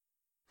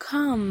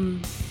Come,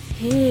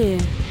 here,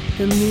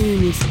 the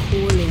moon is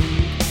calling.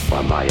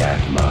 For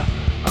miasma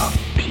of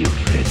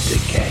putrid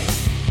decay.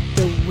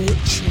 The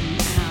witching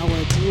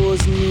hour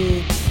draws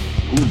near.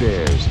 Who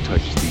dares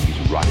touch these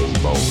rotting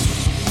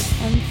bones?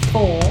 And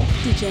 4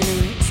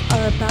 degenerates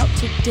are about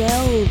to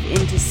delve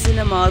into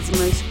cinema's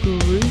most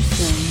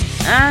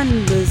gruesome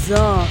and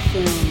bizarre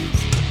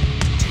films,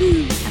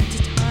 2 at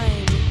a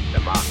time. The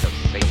mark of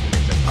Satan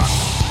is upon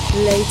us.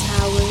 Late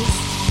hours,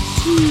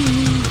 2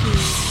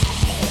 movies,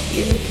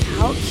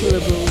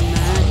 incalculable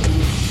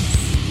madness.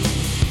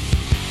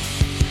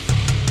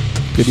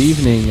 Good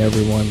evening,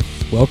 everyone.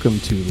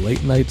 Welcome to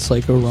Late Night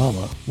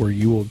Psychorama, where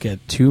you will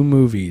get 2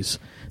 movies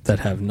that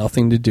have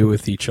nothing to do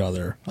with each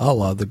other, a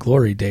la the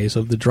glory days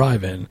of the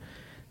drive-in.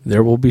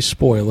 There will be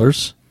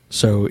spoilers,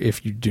 so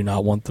if you do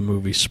not want the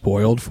movie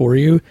spoiled for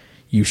you,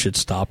 you should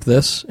stop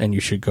this and you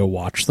should go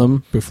watch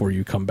them before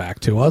you come back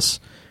to us.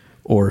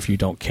 Or if you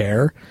don't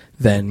care,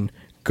 then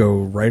go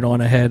right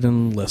on ahead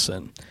and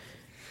listen.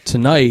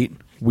 Tonight,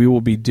 we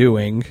will be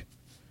doing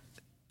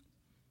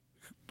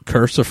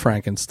Curse of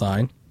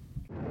Frankenstein.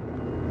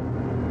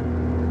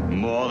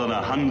 More than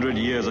 100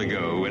 years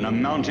ago, in a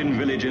mountain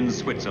village in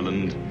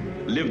Switzerland,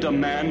 lived a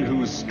man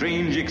whose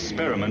strange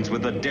experiments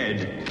with the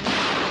dead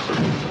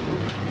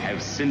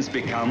have since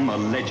become a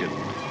legend.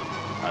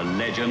 A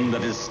legend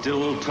that is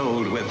still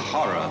told with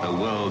horror the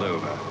world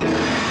over.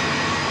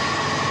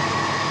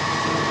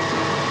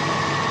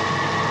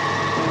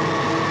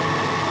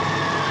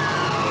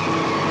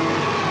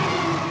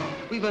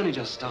 We've only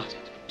just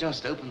started,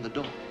 just opened the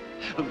door.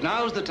 But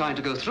now's the time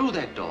to go through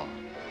that door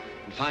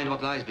and find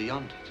what lies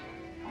beyond it.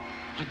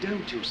 But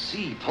don't you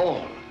see,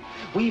 Paul?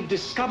 We've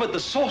discovered the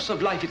source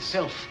of life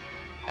itself,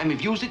 and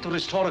we've used it to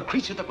restore a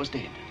creature that was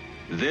dead.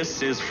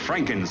 This is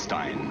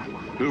Frankenstein,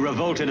 who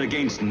revolted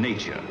against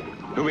nature,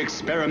 who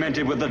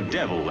experimented with the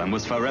devil and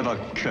was forever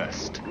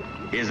cursed.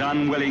 His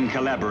unwilling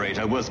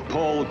collaborator was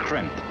Paul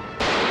Kremp.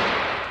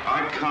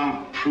 I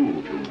can't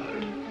prove you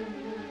murdered,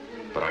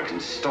 but I can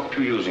stop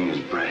you using his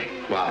brain.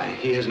 Why,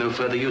 he has no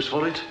further use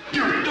for it?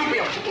 Don't be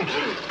a fool!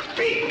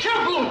 Be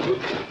careful!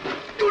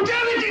 You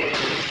damage it!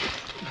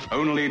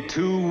 Only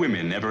 2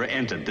 women ever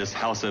entered this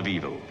house of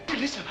evil.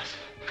 Elizabeth,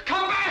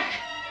 come back!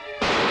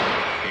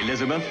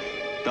 Elizabeth,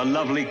 the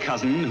lovely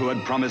cousin who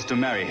had promised to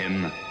marry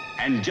him,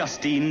 and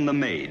Justine the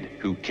maid,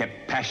 who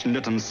kept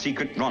passionate and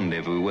secret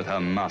rendezvous with her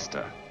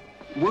master.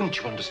 Won't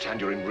you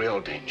understand you're in real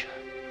danger?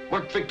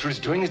 What Victor is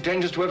doing is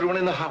dangerous to everyone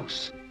in the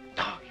house.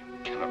 Now, you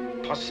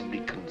cannot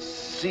possibly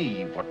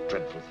conceive what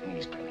dreadful thing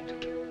he's planning to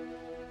do.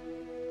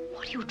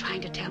 What are you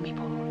trying to tell me,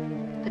 Paul?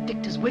 That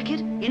Victor's wicked?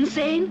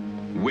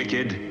 Insane?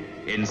 Wicked,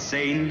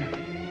 insane,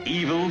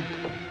 evil.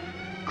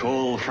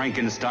 Call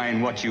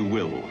Frankenstein what you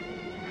will.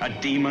 A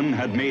demon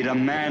had made a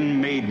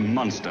man-made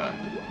monster,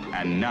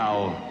 and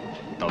now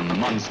the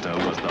monster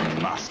was the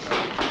master.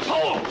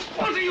 Paul,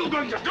 what are you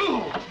going to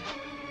do?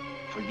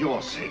 For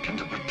your sake and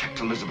to protect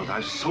Elizabeth,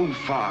 I've so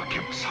far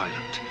kept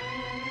silent.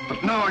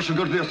 But now I shall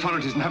go to the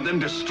authorities and have them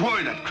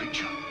destroy that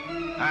creature.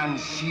 And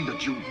see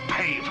that you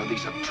pay for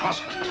these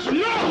atrocities.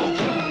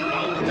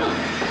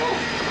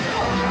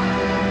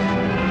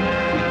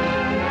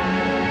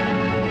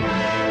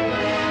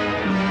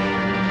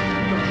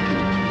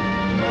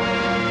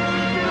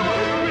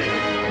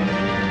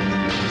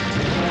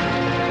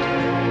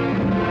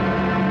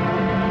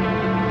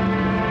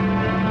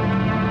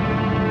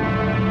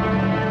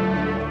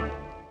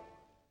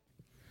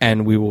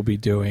 And we will be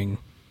doing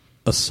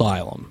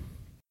Asylum.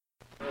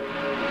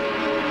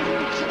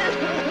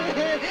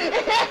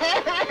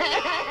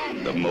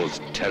 The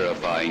most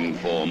terrifying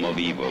form of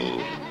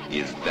evil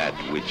is that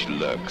which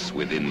lurks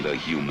within the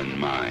human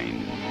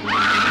mind.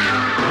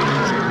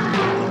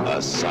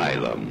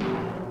 Asylum.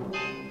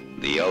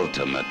 The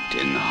ultimate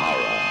in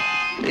horror.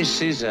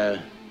 This is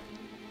an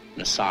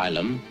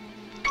asylum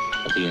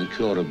for the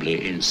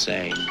incurably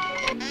insane.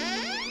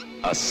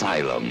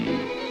 Asylum,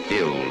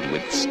 filled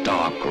with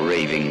stark,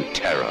 raving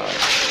terror.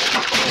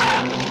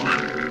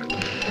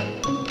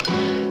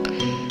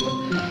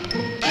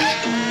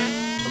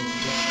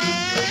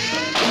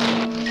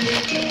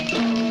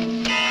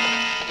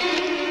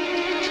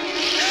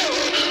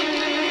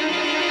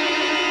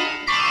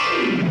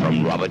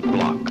 From Robert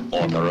Bloch,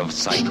 author of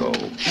Psycho.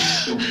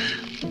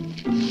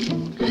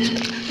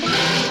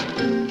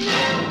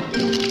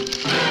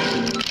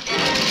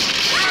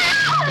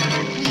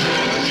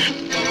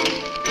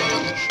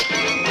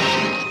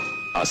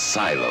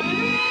 Asylum.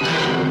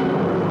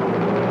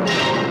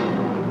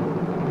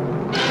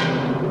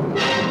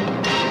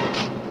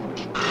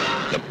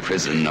 The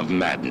prison of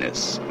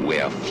madness,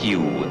 where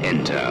few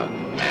enter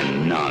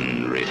and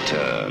none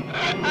return.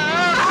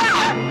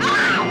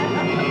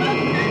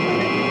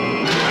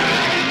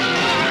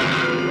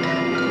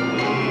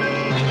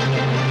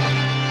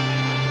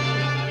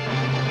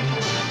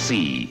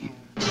 See,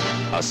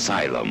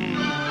 Asylum.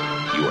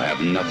 You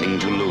have nothing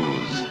to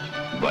lose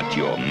but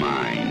your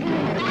mind.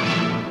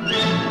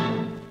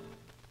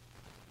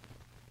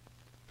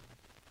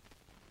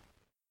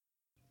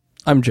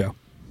 I'm Joe.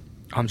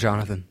 I'm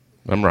Jonathan.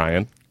 I'm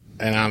Ryan.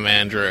 And I'm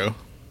Andrew.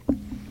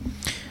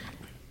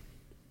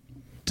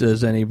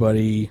 Does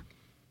anybody...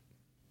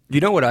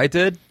 You know what I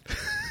did?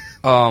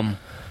 My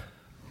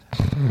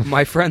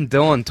friend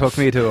Dylan took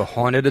me to a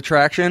haunted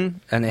attraction,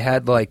 and they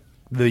had, like,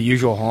 the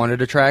usual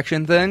haunted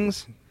attraction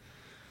things.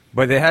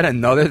 But they had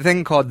another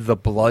thing called the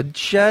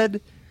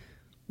Bloodshed,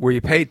 where you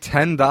pay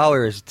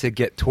 $10 to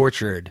get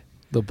tortured.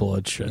 The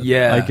Bloodshed.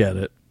 Yeah. I get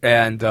it.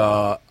 And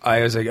I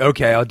was like,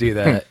 okay, I'll do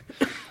that.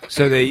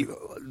 So they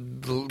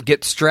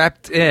get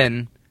strapped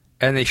in,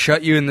 and they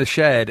shut you in the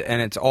shed,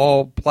 and it's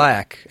all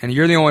black, and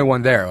you're the only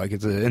one there. Like,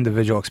 it's an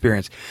individual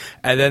experience.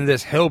 And then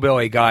this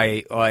hillbilly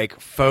guy, like,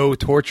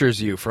 faux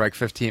tortures you for, like,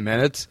 15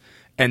 minutes,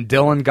 and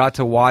Dylan got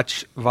to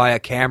watch via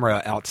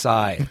camera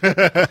outside.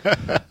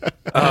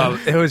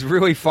 It was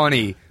really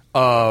funny.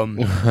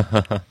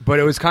 But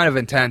it was kind of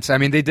intense. I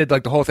mean, they did,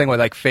 like, the whole thing with,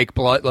 like, fake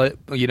blood. Like,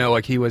 you know,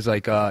 like, he was,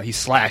 like, he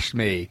slashed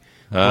me.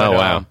 Oh,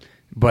 wow.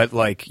 But,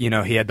 like, you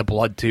know, he had the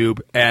blood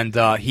tube, and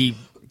he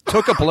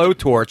took a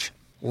blowtorch,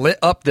 lit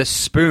up the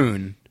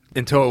spoon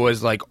until it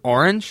was, like,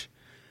 orange,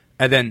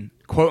 and then,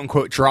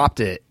 quote-unquote, dropped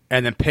it,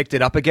 and then picked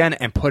it up again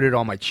and put it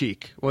on my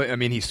cheek. Well, I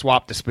mean, he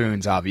swapped the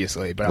spoons,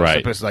 obviously, but I was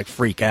supposed to, like,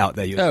 freak out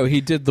that Oh,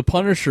 he did the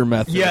Punisher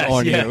method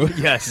on you.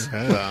 Yes.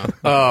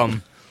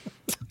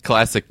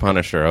 Classic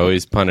Punisher,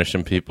 always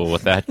punishing people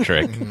with that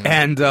trick.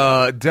 And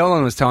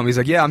Dylan was telling me, he's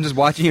like, yeah, I'm just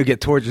watching you get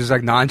tortured, just,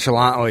 like,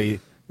 nonchalantly,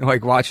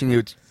 like, watching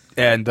you...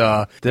 And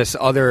this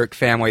other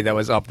family that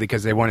was up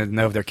because they wanted to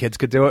know if their kids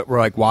could do it were,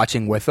 like,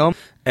 watching with them.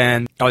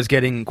 And I was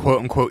getting,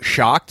 quote-unquote,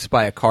 shocked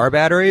by a car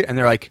battery. And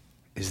they're like,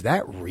 is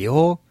that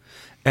real?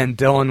 And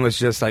Dylan was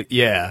just like,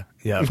 yeah,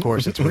 of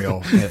course it's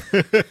real. Yeah.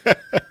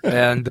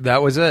 And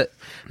that was it.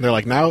 And they're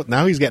like,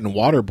 now he's getting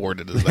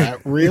waterboarded. Is that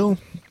real?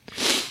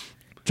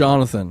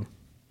 Jonathan.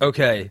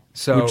 Okay,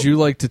 so... Would you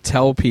like to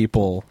tell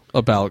people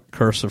about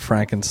Curse of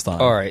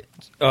Frankenstein? All right.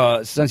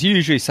 Since you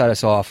usually set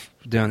us off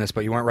doing this,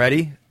 but you weren't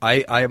ready,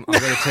 I'm going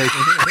to take...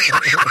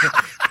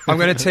 I'm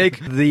going to take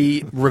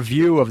the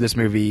review of this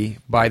movie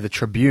by the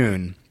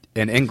Tribune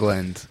in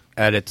England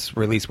at its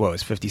release, what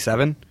was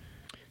 57?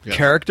 Yes.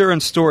 Character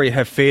and story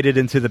have faded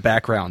into the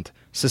background.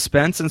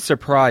 Suspense and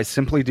surprise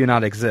simply do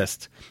not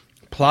exist.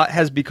 Plot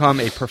has become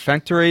a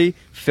perfunctory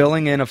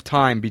filling in of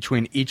time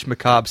between each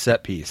macabre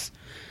set piece.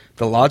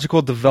 The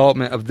logical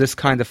development of this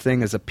kind of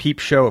thing is a peep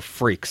show of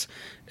freaks,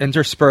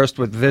 interspersed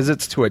with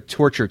visits to a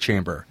torture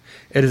chamber.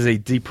 It is a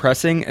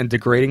depressing and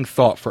degrading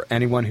thought for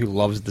anyone who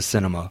loves the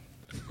cinema.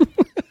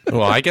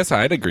 Well, I guess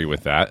I'd agree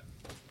with that.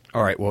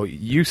 All right, well,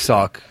 you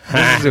suck.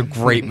 This is a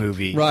great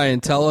movie.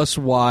 Ryan, tell us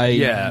why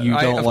you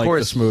don't like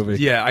this movie.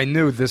 Yeah, I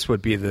knew this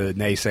would be the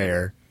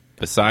naysayer.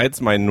 Besides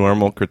my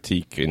normal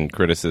critique and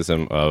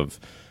criticism of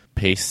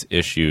pace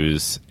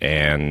issues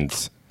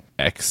and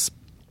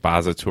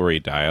expository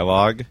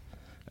dialogue,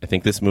 I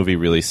think this movie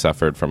really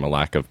suffered from a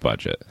lack of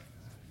budget.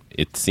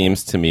 It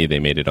seems to me they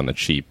made it on the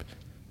cheap.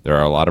 There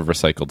are a lot of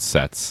recycled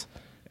sets,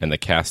 and the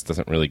cast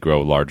doesn't really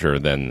grow larger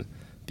than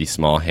the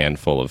small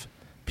handful of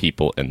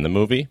people in the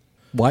movie.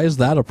 Why is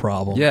that a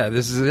problem? Yeah, it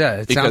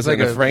because sounds like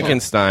in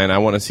Frankenstein, I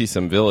want to see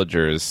some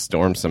villagers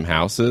storm some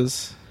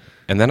houses,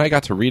 and then I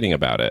got to reading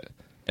about it,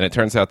 and it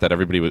turns out that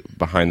everybody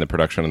behind the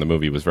production of the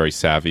movie was very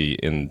savvy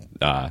in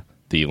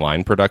the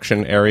line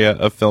production area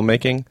of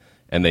filmmaking,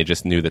 and they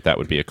just knew that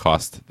would be a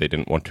cost they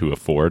didn't want to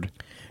afford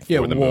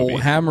for the movie.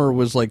 Hammer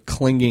was, like,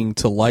 clinging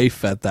to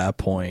life at that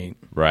point.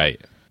 Right.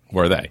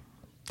 Were they?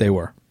 They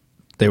were.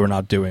 They were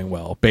not doing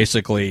well.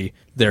 Basically,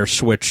 their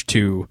switch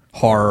to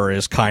horror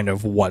is kind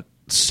of what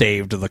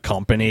saved the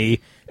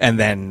company, and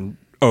then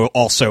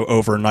also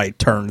overnight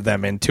turned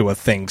them into a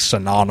thing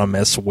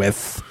synonymous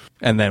with,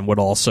 and then would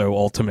also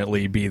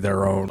ultimately be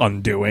their own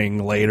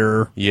undoing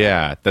later.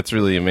 Yeah, that's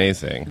really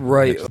amazing.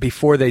 Right.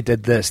 Before they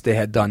did this, they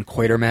had done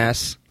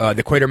Quatermass,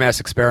 the Quatermass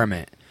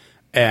Experiment,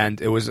 and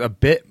it was a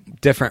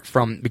bit different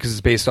because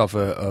it's based off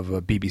of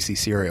a BBC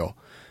serial.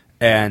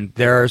 And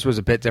theirs was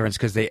a bit different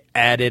because they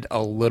added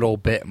a little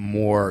bit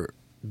more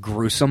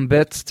gruesome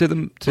bits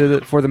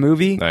for the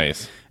movie.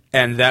 Nice.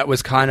 And that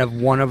was kind of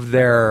one of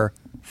their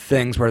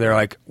things where they're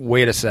like,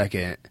 wait a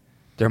second,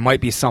 there might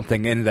be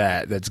something in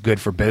that's good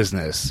for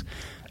business.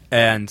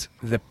 And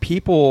the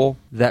people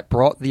that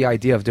brought the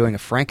idea of doing a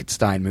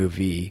Frankenstein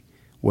movie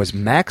was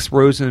Max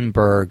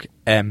Rosenberg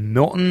and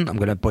Milton, I'm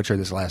going to butcher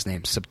this last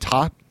name,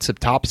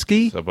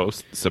 Subotsky,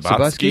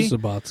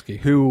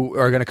 who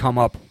are going to come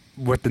up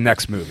with the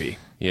next movie.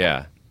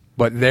 Yeah.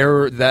 But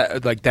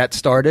that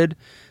started.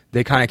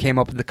 They kind of came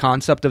up with the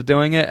concept of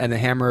doing it, and the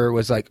Hammer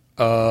was like,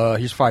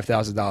 here's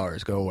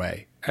 $5,000, go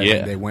away. And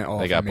then they went off.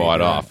 They got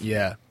bought off.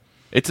 Yeah.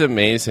 It's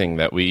amazing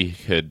that we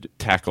could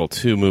tackle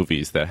two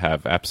movies that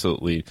have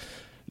absolutely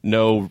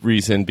no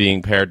reason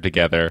being paired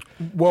together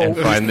and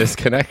find this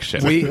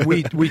connection.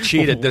 We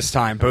cheated this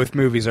time. Both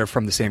movies are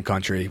from the same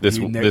country. Was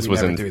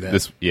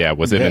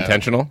it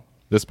intentional,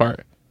 this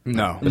part?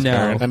 No.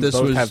 This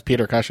both have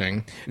Peter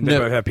Cushing. They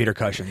both have Peter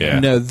Cushing. Yeah.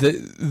 No,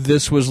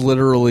 this was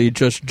literally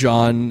just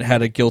John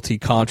had a guilty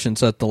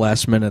conscience at the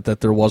last minute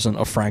that there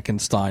wasn't a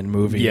Frankenstein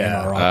movie in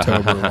our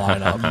October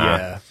lineup.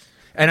 Yeah.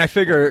 And I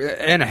figure,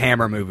 in a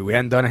Hammer movie, we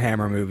hadn't done a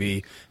Hammer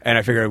movie, and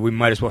I figured we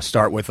might as well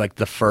start with like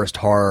the first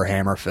horror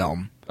Hammer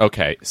film.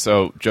 Okay,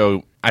 so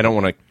Joe, I don't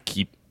want to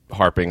keep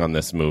harping on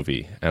this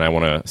movie, and I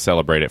want to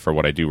celebrate it for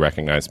what I do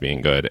recognize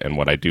being good and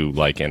what I do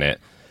like in it.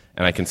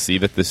 And I can see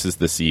that this is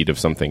the seed of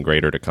something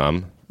greater to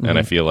come, and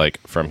I feel like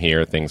from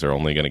here things are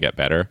only going to get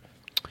better.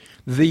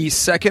 The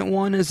second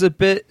one is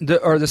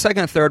the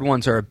second and third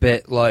ones are a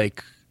bit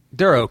like,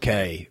 they're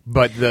okay,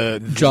 but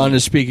John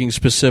is speaking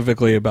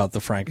specifically about the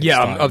Frankenstein.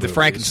 Yeah, of the movies.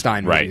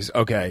 Frankenstein movies.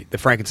 Right. Okay, the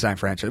Frankenstein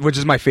franchise, which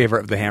is my favorite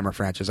of the Hammer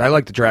franchise. I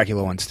like the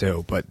Dracula ones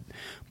too, but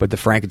the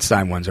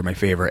Frankenstein ones are my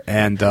favorite.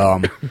 And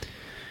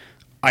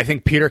I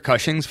think Peter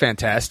Cushing's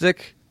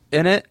fantastic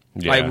in it.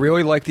 Yeah. I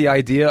really like the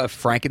idea of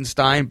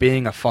Frankenstein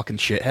being a fucking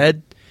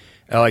shithead.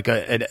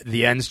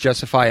 The ends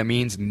justify a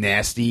means,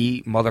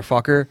 nasty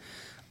motherfucker.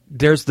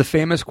 There's the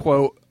famous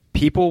quote,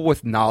 people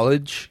with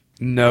knowledge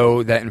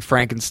know that in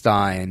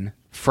Frankenstein's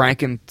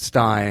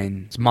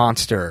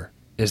monster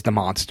is the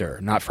monster,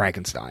 not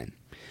Frankenstein.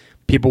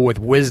 People with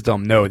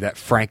wisdom know that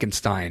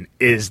Frankenstein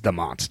is the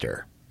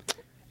monster.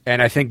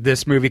 And I think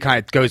this movie kind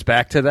of goes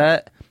back to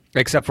that,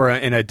 except for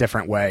in a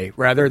different way.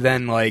 Rather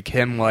than like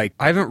him, like,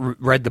 I haven't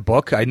read the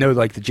book. I know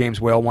like the James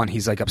Whale one,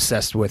 he's like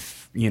obsessed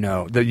with,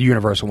 the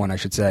Universal one, I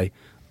should say.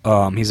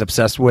 He's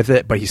obsessed with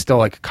it, but he's still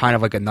like kind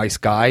of like a nice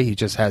guy. He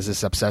just has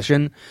this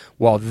obsession.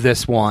 While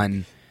this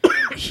one,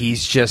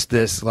 he's just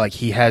this, like,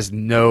 he has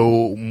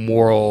no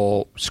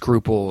moral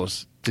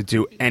scruples to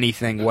do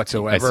anything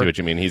whatsoever. I see what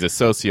you mean. He's a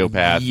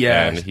sociopath,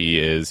 and he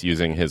is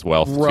using his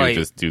wealth to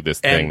just do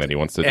this thing that he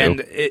wants to do.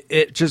 And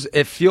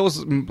it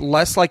feels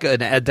less like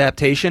an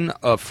adaptation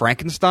of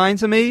Frankenstein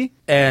to me,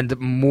 and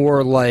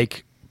more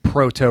like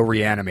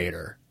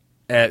Proto-Reanimator.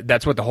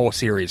 That's what the whole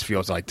series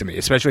feels like to me,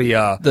 especially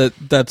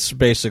that's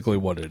basically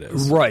what it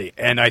is, right?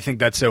 And I think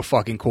that's so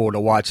fucking cool to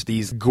watch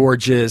these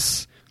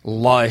gorgeous,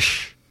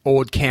 lush,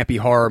 old campy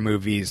horror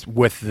movies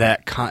with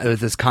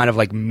this kind of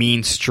like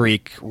mean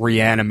streak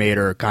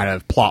Reanimator kind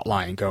of plot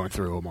line going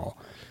through them all.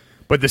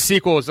 But the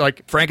sequel is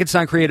like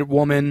Frankenstein created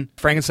woman,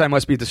 Frankenstein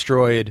must be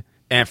destroyed,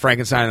 and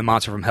Frankenstein and the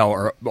Monster from Hell.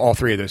 Are all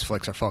three of those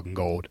flicks are fucking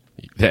gold.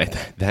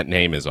 That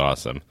name is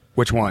awesome.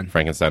 Which one?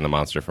 Frankenstein the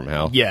Monster from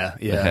Hell. Yeah.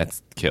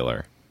 That's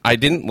killer. I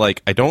think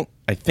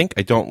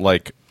I don't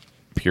like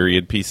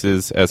period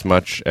pieces as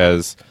much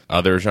as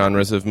other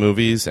genres of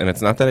movies, and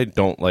it's not that I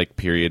don't like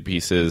period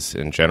pieces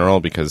in general,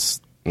 because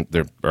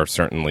there are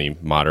certainly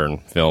modern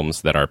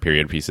films that are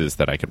period pieces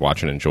that I could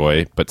watch and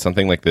enjoy, but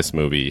something like this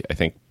movie, I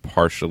think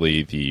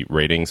partially the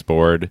ratings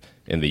board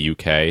in the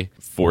UK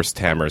forced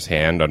Hammer's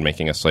hand on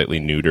making a slightly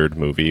neutered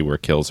movie where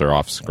kills are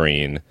off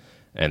screen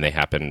and they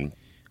happen,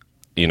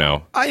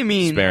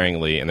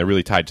 sparingly, and they're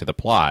really tied to the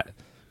plot.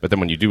 But then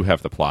when you do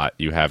have the plot,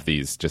 you have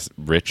these just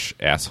rich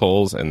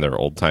assholes in their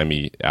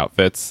old-timey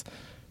outfits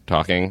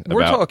talking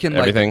about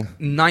everything.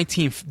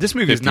 This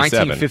movie is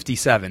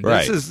 1957.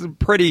 Right. This is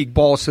pretty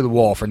balls to the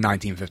wall for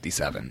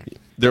 1957.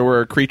 There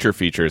were creature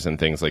features and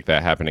things like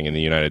that happening in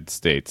the United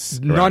States.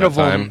 None of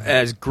them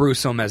as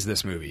gruesome as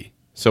this movie.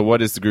 So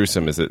what is the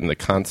gruesome? Is it in the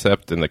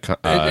concept and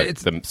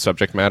the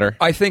subject matter?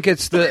 I think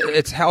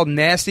it's how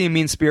nasty and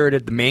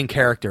mean-spirited the main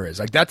character is.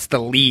 Like, that's the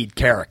lead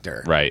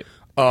character. Right.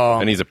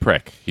 And he's a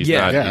prick. He's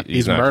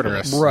he's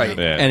murderous. Right.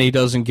 Yeah. And he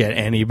doesn't get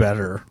any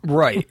better.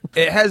 Right.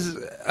 It has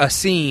a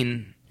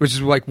scene, which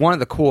is like one of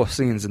the coolest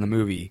scenes in the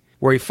movie,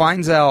 where he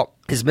finds out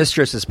his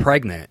mistress is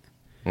pregnant.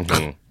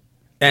 Mm-hmm.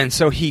 And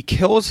so he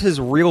kills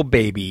his real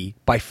baby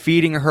by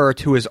feeding her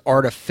to his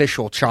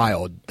artificial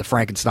child, the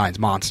Frankenstein's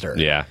monster.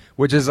 Yeah.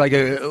 Which is like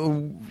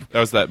one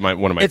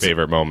of my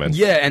favorite moments.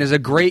 Yeah, and is a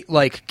great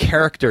like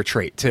character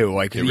trait too.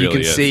 Like you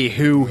can see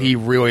who he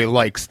really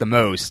likes the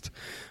most.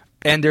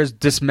 And there's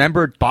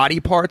dismembered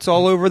body parts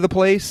all over the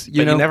place.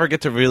 You never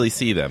get to really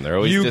see them. They're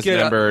always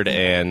dismembered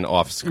and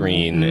off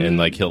screen, and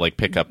like he'll like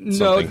pick up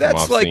something from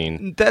off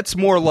screen. That's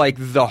more like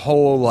the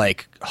whole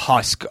like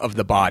husk of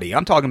the body.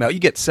 I'm talking about you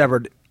get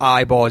severed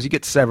eyeballs, you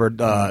get severed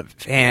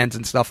hands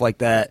and stuff like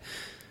that.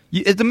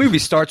 The movie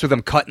starts with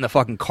them cutting the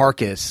fucking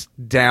carcass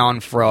down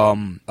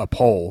from a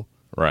pole.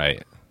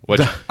 Right.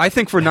 I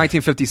think for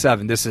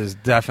 1957, this is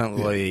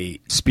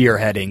definitely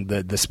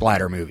spearheading the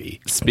splatter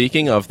movie.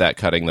 Speaking of that,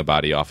 cutting the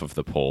body off of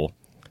the pole,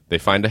 they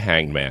find a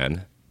hanged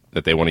man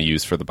that they want to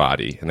use for the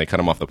body, and they cut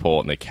him off the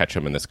pole, and they catch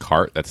him in this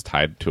cart that's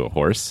tied to a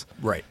horse.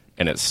 Right.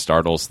 And it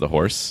startles the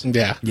horse.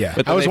 Yeah. Yeah.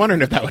 I was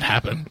wondering if that would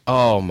happen.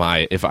 Oh,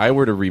 my. If I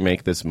were to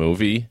remake this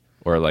movie,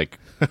 or like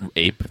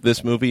ape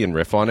this movie and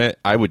riff on it,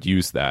 I would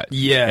use that.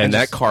 Yeah. And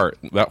that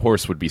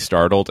horse would be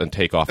startled and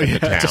take off into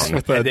town.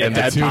 And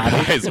the two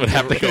guys would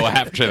have to go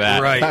after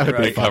that. Right.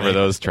 To cover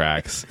those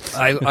tracks.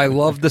 I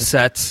love the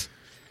sets.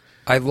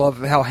 I love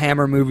how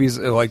Hammer movies,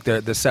 like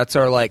the sets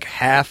are like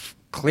half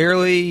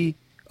clearly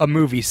a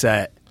movie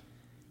set.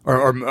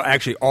 Or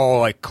actually all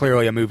like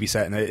clearly a movie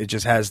set, and it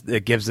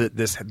gives it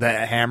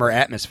that Hammer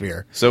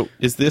atmosphere. So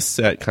is this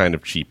set kind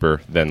of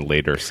cheaper than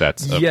later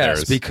sets of Yes,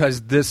 theirs?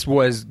 because this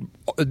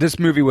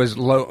movie was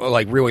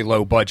really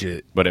low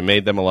budget, but it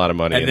made them a lot of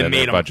money, and then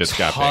then their budgets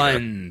got bigger.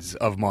 tons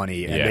of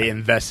money, and they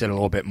invested a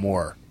little bit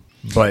more.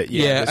 But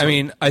yeah, I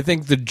mean, I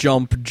think the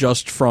jump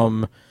just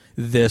from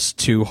this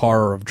to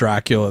Horror of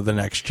Dracula the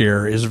next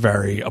year is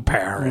very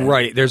apparent.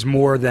 Right. There's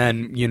more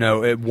than,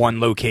 at one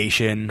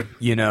location,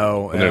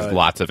 And there's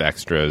lots of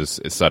extras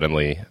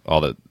suddenly,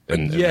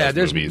 in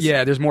those movies.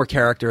 There's more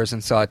characters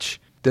and such.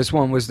 This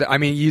one was,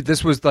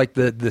 this was like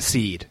the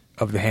seed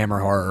of the Hammer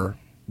horror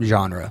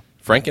genre.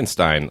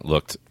 Frankenstein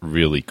looked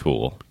really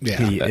cool.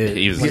 Yeah.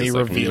 He was just,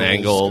 like,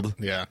 mangled.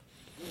 Yeah.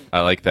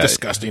 I like that.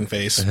 Disgusting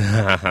face.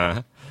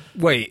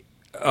 Wait.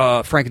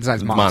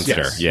 Frankenstein's monster.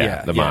 Yes.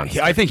 Yeah, the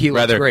monster. I think he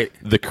looks great.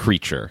 The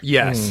creature.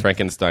 Yes.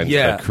 Frankenstein's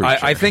the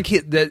creature. I think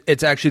that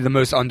it's actually the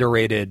most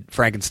underrated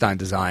Frankenstein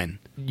design.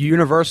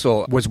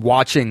 Universal was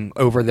watching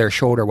over their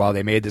shoulder while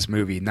they made this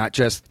movie, not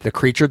just the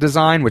creature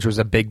design, which was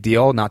a big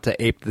deal, not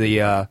to ape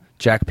the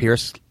Jack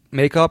Pierce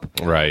makeup.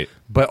 Right.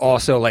 But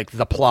also, like,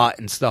 the plot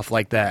and stuff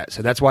like that.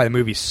 So that's why the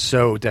movie's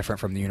so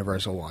different from the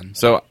Universal one.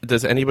 So,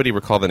 does anybody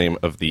recall the name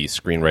of the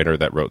screenwriter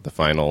that wrote the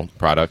final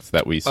product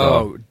that we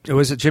saw? Oh,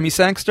 was it Jimmy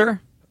Sangster?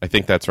 I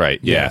think that's right.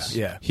 Yes.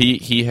 Yeah.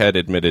 He had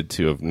admitted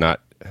to have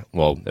not,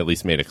 at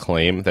least made a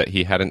claim that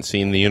he hadn't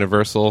seen the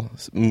Universal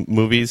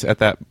movies at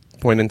that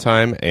point in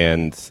time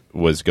and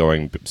was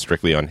going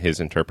strictly on his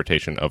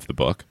interpretation of the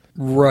book.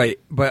 Right.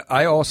 But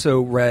I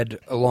also read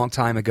a long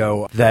time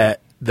ago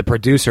that the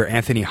producer,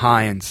 Anthony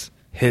Hines,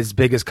 his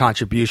biggest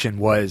contribution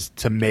was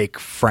to make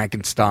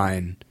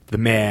Frankenstein, the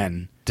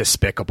man,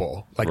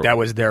 despicable. Like, that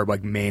was their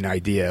main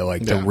idea,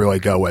 to really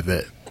go with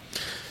it.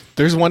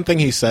 There's one thing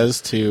he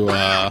says to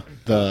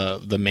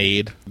the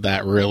maid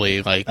that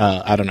really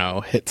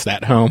hits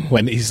that home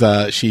when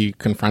she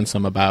confronts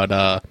him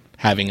about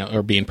having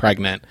or being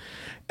pregnant,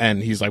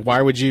 and he's like,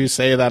 "Why would you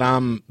say that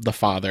I'm the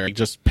father?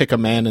 Just pick a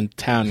man in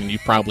town and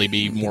you'd probably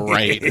be more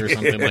right," or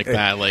something like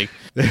that. Like,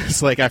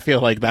 it's I feel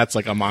like that's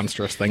a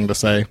monstrous thing to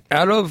say.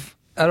 Out of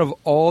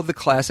all the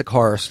classic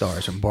horror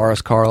stars, from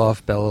Boris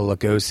Karloff, Bela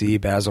Lugosi,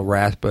 Basil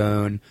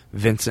Rathbone,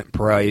 Vincent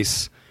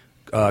Price,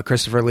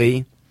 Christopher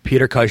Lee,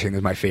 Peter Cushing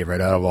is my favorite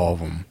out of all of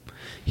them.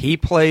 He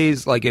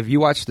plays, if you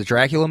watch the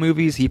Dracula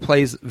movies, he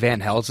plays Van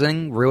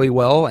Helsing really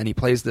well, and he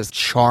plays this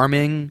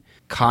charming,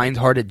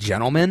 kind-hearted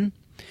gentleman.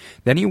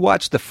 Then you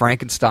watch the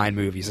Frankenstein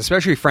movies,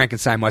 especially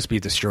Frankenstein Must Be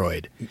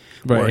Destroyed.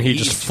 Right, he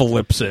just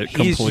flips it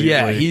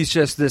completely. He's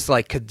just this,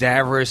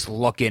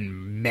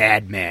 cadaverous-looking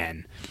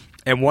madman.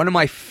 And one of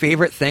my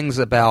favorite things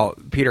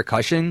about Peter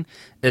Cushing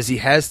is he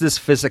has this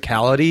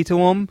physicality to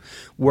him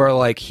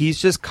where, he's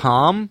just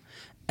calm,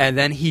 and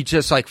then he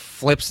just,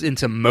 flips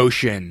into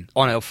motion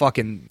on a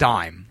fucking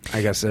dime,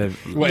 I guess. In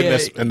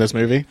this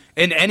movie?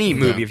 In any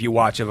movie, if you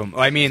watch of him.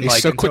 I mean,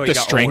 he's so quick to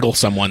strangle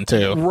someone,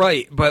 too.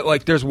 Right,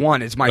 but, there's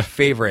one. It's my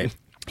favorite.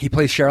 He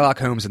plays Sherlock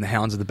Holmes in The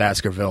Hounds of the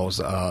Baskervilles,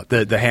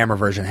 the Hammer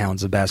version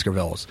Hounds of the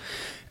Baskervilles.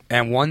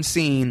 And one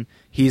scene,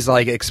 he's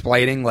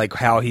explaining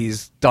how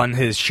he's done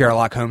his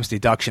Sherlock Holmes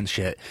deduction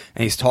shit,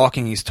 and he's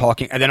talking,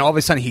 and then all of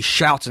a sudden he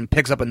shouts and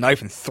picks up a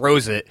knife and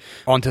throws it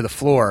onto the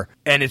floor,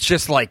 and it's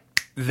just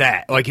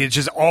that, it's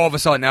just all of a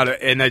sudden out,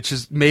 and it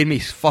just made me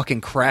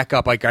fucking crack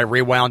up. I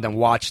rewound and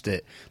watched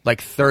it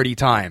 30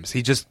 times.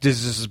 He just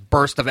does this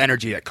burst of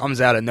energy that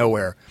comes out of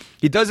nowhere.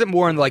 He does it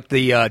more in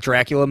the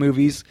Dracula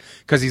movies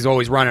because he's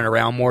always running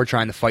around more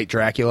trying to fight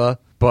Dracula,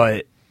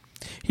 but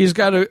he's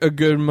got a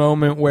good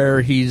moment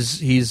where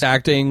he's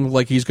acting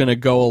like he's going to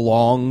go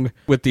along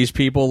with these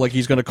people, like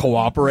he's going to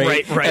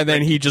cooperate, and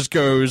then he just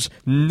goes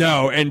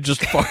no and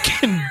just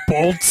fucking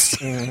bolts.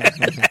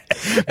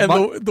 And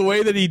the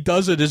way that he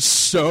does it is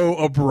so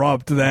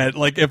abrupt that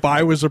if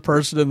I was a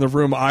person in the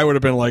room, I would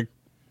have been like,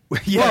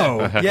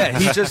 whoa. Yeah,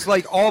 he just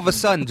all of a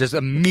sudden just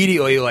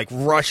immediately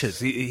rushes.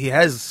 He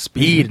has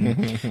speed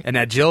and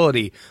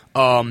agility.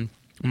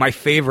 My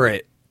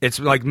favorite, it's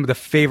the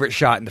favorite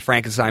shot in the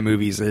Frankenstein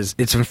movies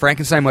it's when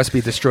Frankenstein Must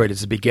Be Destroyed.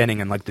 It's the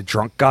beginning, and the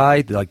drunk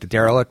guy, the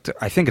derelict,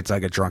 I think it's a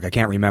drunk, I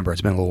can't remember,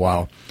 it's been a little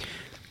while,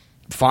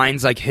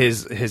 finds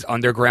his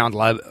underground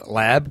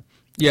lab.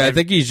 Yeah, I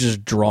think he's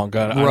just drunk.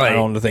 I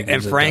don't think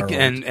he's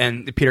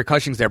and Peter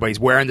Cushing's there, but he's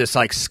wearing this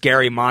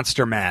scary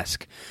monster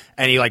mask,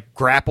 and he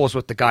grapples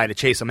with the guy to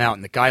chase him out,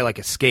 and the guy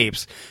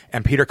escapes,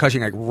 and Peter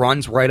Cushing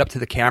runs right up to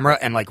the camera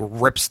and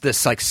rips this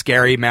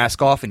scary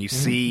mask off, and you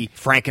see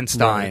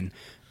Frankenstein. Right.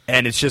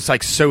 And it's just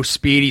so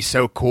speedy,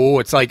 so cool.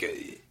 It's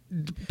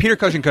Peter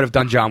Cushing could have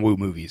done John Woo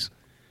movies.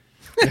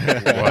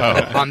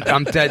 Wow.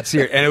 I'm dead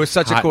serious, and it was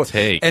such a cool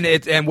take.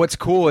 And what's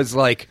cool is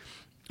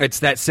it's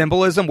that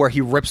symbolism where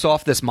he rips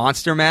off this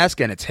monster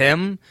mask, and it's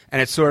him,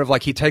 and it's sort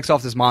of he takes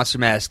off this monster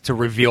mask to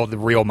reveal the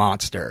real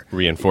monster,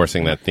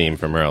 reinforcing that theme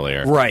from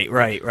earlier.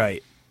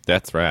 Right.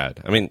 That's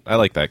rad. I mean, I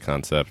like that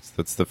concept.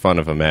 That's the fun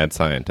of a mad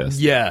scientist.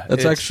 Yeah,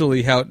 that's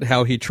actually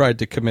how he tried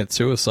to commit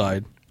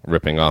suicide.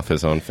 ripping off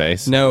his own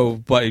face? No,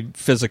 by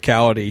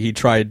physicality, he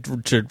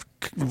tried to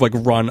like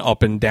run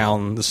up and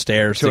down the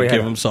stairs to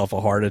give himself a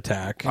heart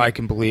attack. I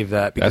can believe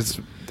that because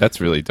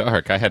that's really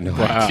dark. I had no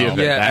idea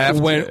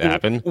that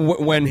happened.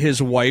 When his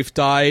wife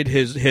died,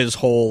 his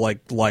whole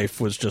like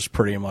life was just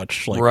pretty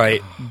much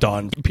like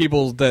done.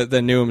 People that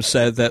knew him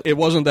said that it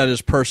wasn't that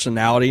his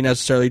personality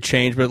necessarily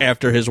changed, but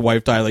after his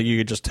wife died, like you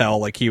could just tell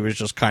like he was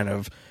just kind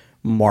of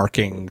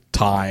marking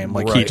time.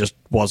 Like he just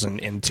wasn't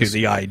into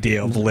the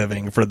idea of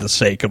living for the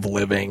sake of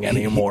living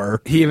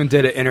anymore. He even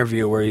did an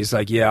interview where he's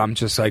like, yeah, I'm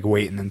just like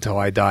waiting until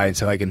I die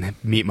so I can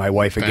meet my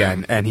wife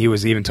again. And he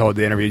was even told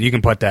in the interview, you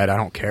can put that, I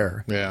don't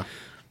care. Yeah.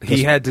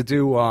 He had to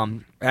do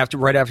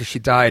right after she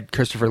died,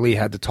 Christopher Lee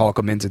had to talk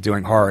him into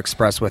doing Horror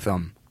Express with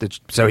him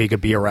so he could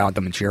be around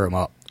them and cheer him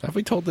up. Have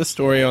we told this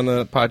story on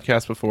the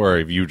podcast before, or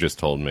have you just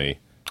told me?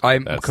 I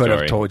could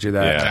have told you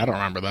that. Yeah. I don't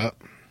remember that.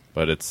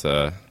 But it's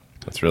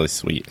really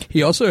sweet.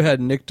 He also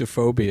had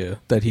nyctophobia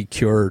that he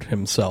cured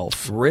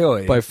himself.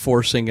 Really? By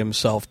forcing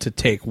himself to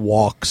take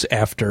walks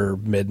after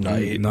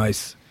midnight.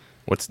 Nice.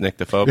 What's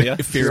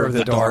nyctophobia? Fear of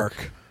the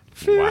dark.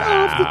 Fear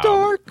of the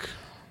dark.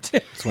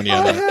 It's when you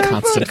have a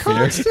constant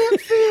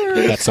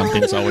fear. That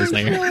something's always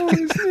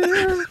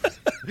there.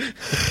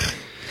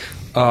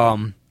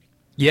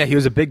 Yeah, he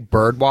was a big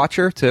bird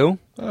watcher, too.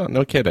 Oh,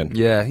 no kidding.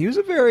 Yeah, he was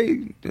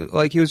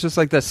he was just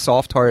like this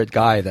soft-hearted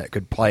guy that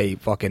could play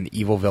fucking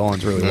evil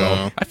villains really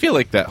well. I feel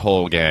like that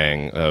whole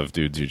gang of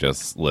dudes you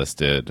just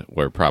listed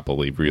were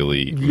probably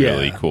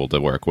really cool to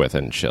work with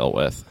and chill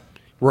with.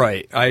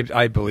 Right,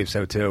 I believe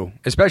so too.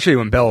 Especially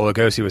when Bela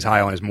Lugosi was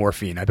high on his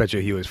morphine. I bet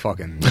you he was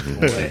fucking.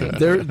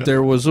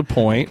 There was a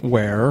point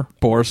where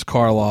Boris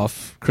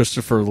Karloff,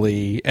 Christopher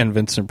Lee, and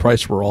Vincent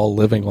Price were all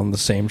living on the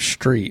same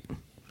street.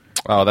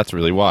 Oh, that's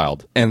really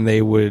wild. And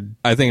they would,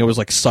 I think it was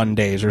like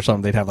Sundays or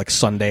something, they'd have like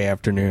Sunday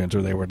afternoons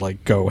where they would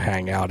like go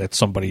hang out at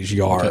somebody's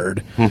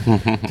yard.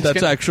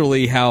 That's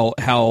actually how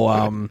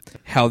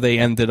they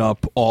ended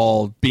up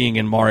all being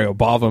in Mario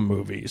Bava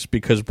movies,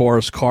 because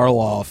Boris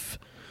Karloff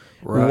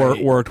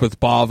worked with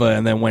Bava,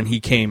 and then when he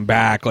came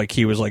back, like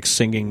he was like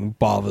singing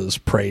Bava's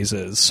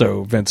praises.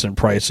 So Vincent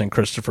Price and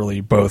Christopher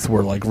Lee both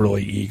were like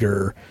really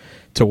eager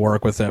to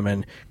work with him,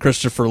 and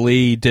Christopher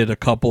Lee did a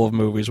couple of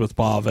movies with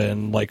Bava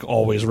and like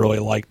always really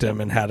liked him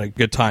and had a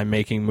good time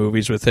making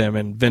movies with him.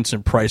 And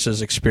Vincent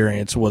Price's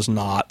experience was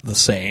not the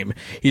same.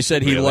 He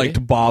said he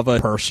liked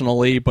Bava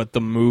personally, but the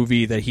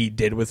movie that he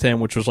did with him,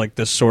 which was like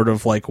this sort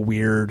of like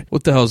weird,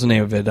 what the hell's the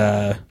name of it?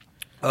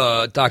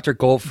 Dr.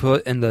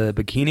 Goldfoot and the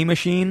Bikini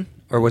Machine,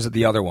 or was it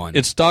the other one?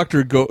 It's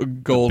Dr.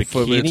 Goldfoot.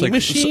 Bikini it's like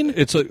Machine?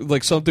 It's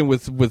like something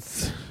with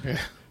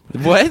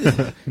what?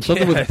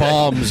 Something with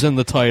bombs in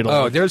the title.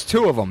 Oh, there's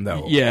two of them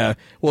though. Yeah.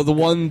 Well, the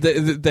one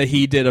that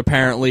he did,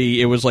 apparently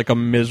it was like a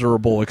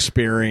miserable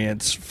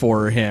experience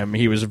for him.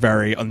 He was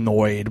very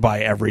annoyed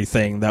by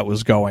everything that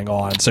was going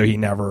on, so he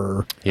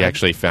never... He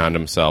actually found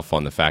himself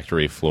on the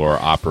factory floor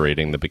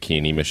operating the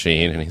Bikini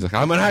Machine, and he's like,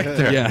 I'm an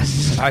actor.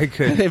 Yes. I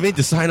could... They made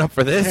to sign up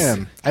for this.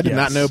 Man, I did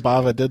not know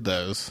Bava did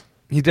those.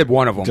 He did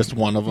one of them. Just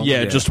one of them?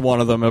 Yeah, just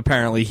one of them.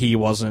 Apparently he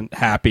wasn't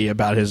happy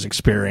about his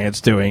experience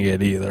doing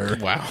it either.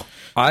 Wow.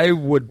 I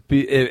would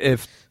be...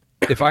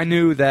 If I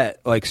knew that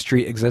like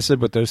street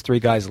existed with those three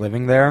guys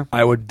living there,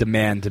 I would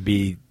demand to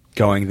be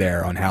going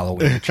there on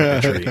Halloween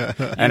trick or treat.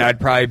 And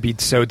I'd probably be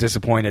so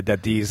disappointed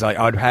that these like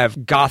I'd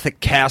have gothic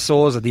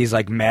castles of these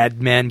like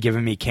madmen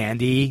giving me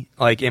candy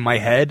like in my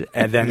head,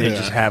 and then they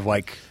just have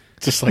like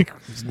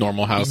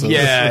normal houses.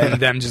 Yeah,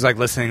 and them just like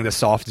listening to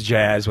soft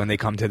jazz when they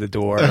come to the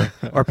door,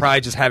 or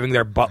probably just having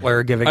their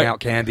butler giving out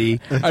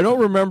candy. I don't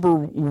remember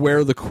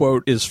where the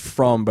quote is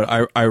from,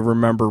 but I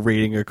remember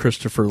reading a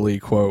Christopher Lee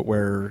quote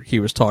where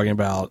he was talking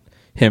about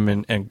him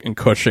and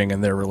Cushing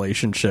and their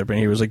relationship, and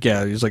he was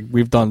like,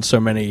 we've done so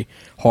many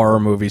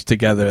horror movies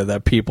together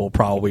that people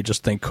probably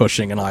just think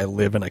Cushing and I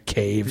live in a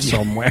cave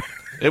somewhere.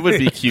 It would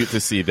be cute to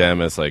see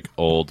them as like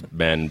old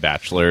men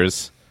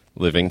bachelors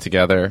living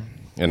together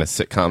in a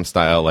sitcom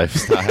style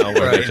lifestyle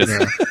where they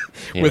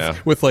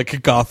just with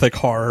like gothic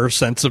horror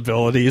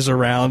sensibilities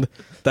around.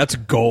 That's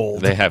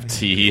gold. They have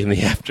tea in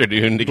the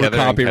afternoon together.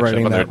 We're and catch up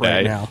copywriting on their that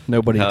right day. now.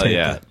 Nobody Hell take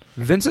yeah. that.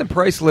 Vincent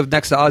Price lived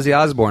next to Ozzy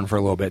Osbourne for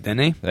a little bit, didn't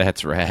he?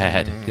 That's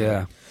rad.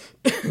 Yeah.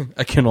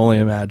 I can only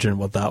imagine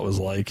what that was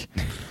like.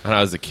 When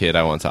I was a kid,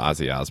 I went to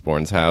Ozzy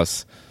Osbourne's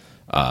house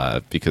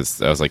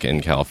because I was like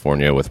in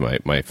California with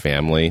my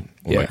family.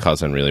 My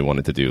cousin really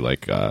wanted to do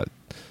like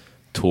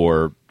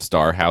tour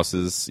star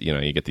houses. You know,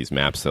 you get these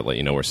maps that let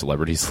you know where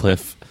celebrities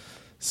live.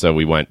 So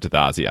we went to the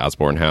Ozzy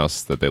Osbourne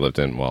house that they lived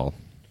in while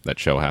that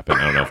show happened.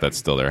 I don't know if that's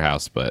still their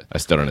house, but I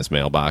stood on his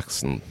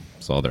mailbox and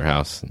saw their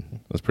house, and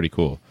it was pretty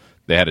cool.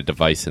 They had a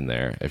device in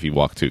there. If you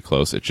walk too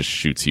close, it just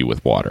shoots you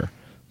with water.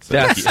 So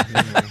that's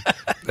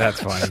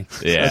funny.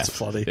 Yeah, that's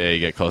funny. Yeah, you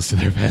get close to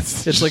their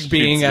vents. It's like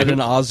being at an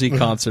Ozzy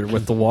concert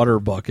with the water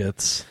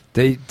buckets.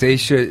 They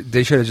should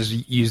have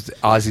just used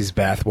Ozzy's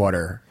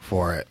bathwater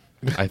for it.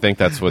 I think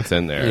that's what's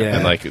in there. Yeah.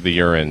 And like the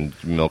urine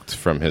milked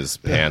from his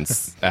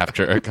pants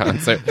after a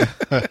concert.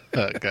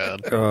 Oh,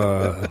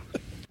 God.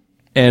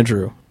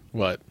 Andrew,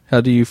 What?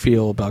 How do you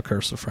feel about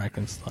Curse of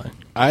Frankenstein?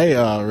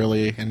 I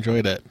really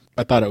enjoyed it.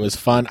 I thought it was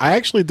fun. I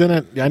actually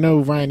didn't. I know,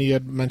 Ryan, you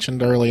had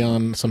mentioned early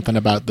on something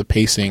about the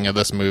pacing of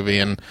this movie,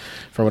 and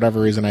for whatever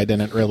reason, I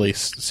didn't really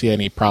see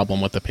any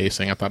problem with the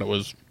pacing. I thought it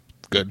was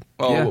good.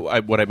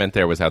 Well, what I meant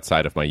there was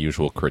outside of my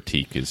usual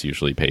critique is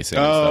usually pacing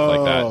and stuff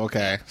like that. Oh,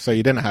 okay. So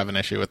you didn't have an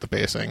issue with the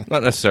pacing?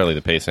 Not necessarily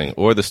the pacing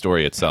or the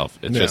story itself.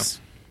 It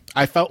just...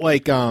 I felt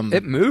like...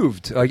 it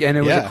moved, and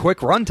it was a quick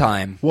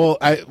runtime. Well,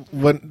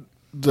 when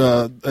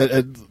a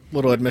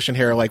little admission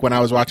here, like when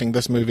I was watching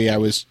this movie, I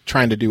was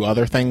trying to do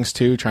other things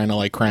too, trying to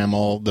like cram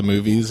all the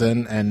movies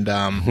in, and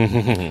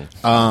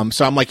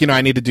so I'm like,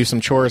 I need to do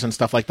some chores and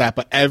stuff like that,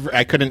 but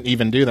I couldn't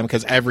even do them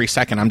because every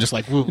second I'm just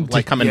like,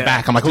 like coming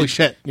back, I'm like, holy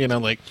shit,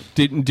 like.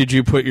 Did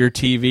you put your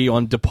TV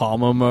on De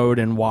Palma mode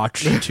and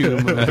watch 2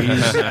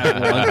 movies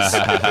at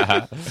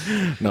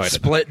once? No, I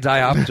split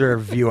diopter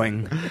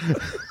viewing.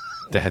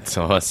 That's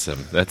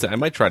awesome. I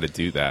might try to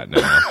do that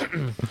now.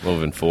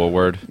 Moving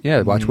forward.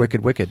 Yeah, watch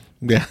Wicked.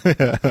 Yeah.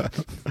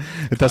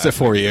 It does it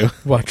for you.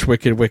 Watch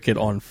Wicked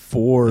on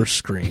 4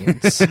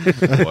 screens.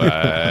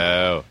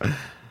 Wow.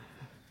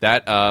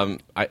 That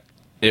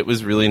it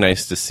was really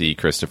nice to see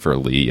Christopher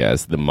Lee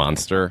as the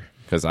monster,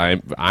 because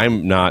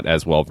I'm not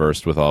as well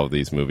versed with all of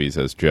these movies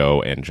as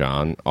Joe and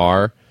John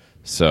are.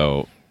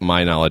 So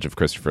my knowledge of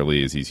Christopher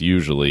Lee is he's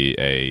usually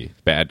a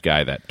bad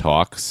guy that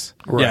talks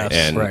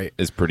and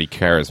is pretty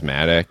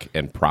charismatic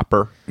and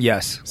proper.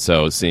 Yes.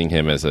 So seeing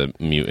him as a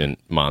mutant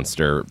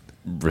monster,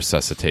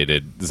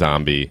 resuscitated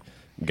zombie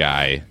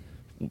guy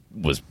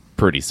was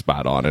pretty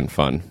spot on and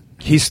fun.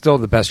 He's still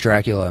the best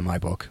Dracula in my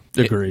book.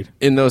 Agreed.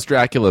 In those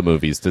Dracula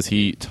movies, does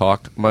he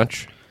talk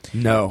much?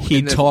 No.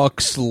 He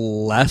talks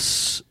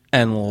less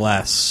and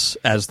less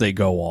as they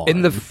go on.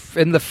 In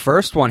the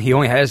first one, he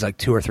only has like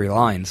 2 or 3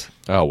 lines.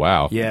 Oh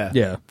wow!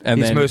 Yeah, and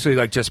he's mostly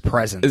like just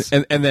presence.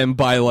 And then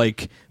by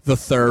like the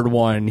third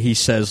one, he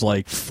says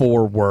like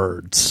 4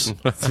 words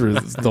through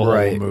the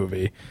whole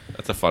movie.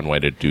 That's a fun way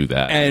to do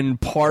that. And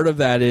part of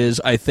that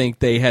is, I think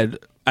they had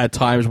at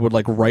times would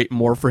like write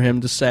more for him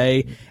to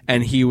say,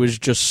 and he was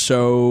just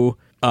so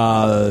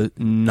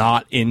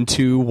not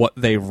into what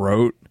they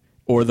wrote,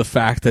 or the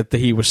fact that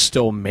he was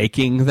still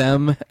making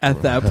them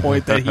at that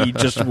point, that he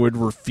just would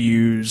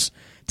refuse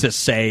to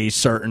say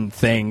certain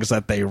things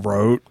that they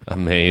wrote.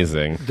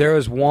 Amazing. There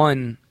was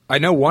one, I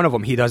know one of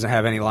them he doesn't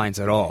have any lines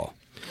at all,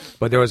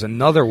 but there was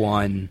another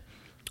one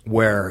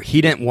where he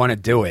didn't want to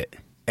do it,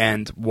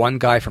 and one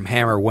guy from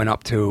Hammer went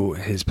up to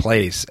his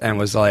place and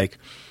was like,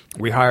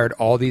 we hired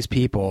all these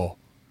people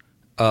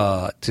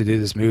to do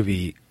this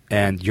movie,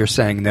 and you're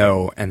saying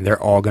no, and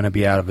they're all going to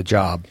be out of a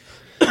job.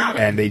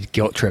 And they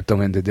guilt-tripped him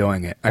into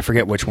doing it. I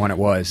forget which one it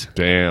was.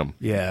 Damn.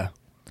 Yeah.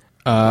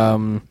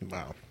 Wow.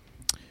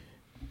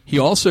 He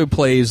also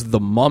plays the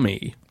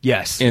Mummy.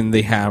 Yes. In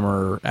the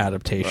Hammer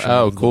adaptation.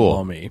 Oh, of cool. The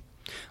Mummy.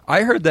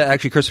 I heard that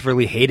actually Christopher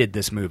Lee hated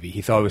this movie.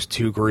 He thought it was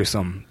too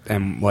gruesome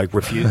and like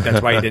refused.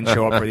 That's why he didn't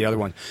show up for the other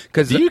one.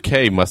 Because the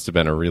UK must have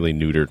been a really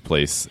neutered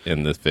place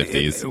in the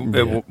 50s.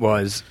 It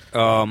was.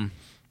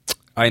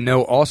 I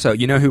know also.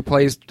 You know who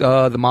plays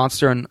the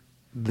monster in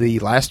the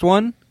last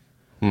one?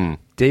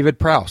 David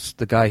Prowse,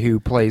 the guy who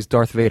plays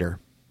Darth Vader.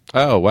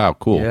 Oh, wow,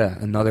 cool. Yeah,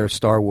 another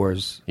Star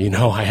Wars.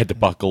 I had to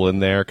buckle in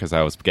there because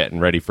I was getting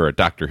ready for a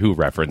Doctor Who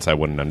reference I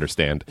wouldn't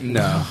understand.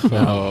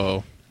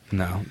 No.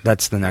 No,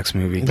 that's the next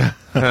movie.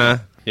 Yeah,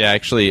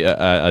 actually,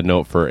 a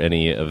note for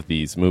any of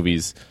these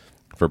movies,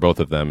 for both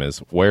of them, is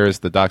where is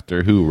the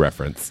Doctor Who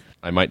reference?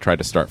 I might try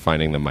to start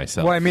finding them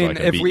myself. Well, I mean,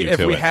 so if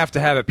we have to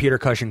have it, Peter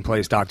Cushing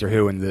plays Doctor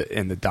Who in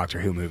the Doctor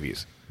Who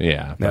movies.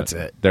 Yeah, that's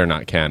it. They're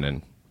not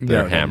canon.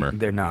 They're Hammer.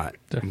 They're not.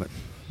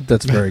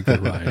 That's very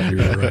good, Ryan.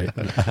 You're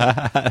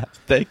right.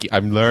 Thank you.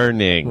 I'm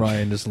learning.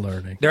 Ryan is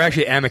learning. They're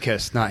actually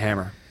Amicus, not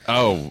Hammer.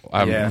 Oh,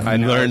 I'm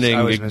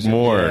learning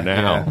more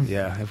now.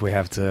 Yeah, if we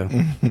have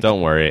to.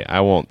 Don't worry. I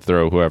won't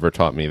throw whoever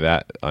taught me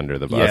that under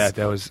the bus.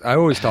 Yeah, I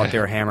always thought they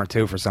were Hammer,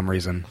 too, for some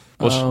reason.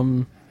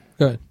 Go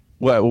ahead.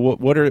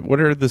 What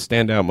are the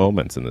standout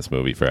moments in this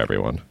movie for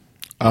everyone?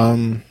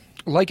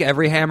 Like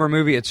every Hammer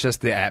movie, it's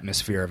just the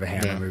atmosphere of a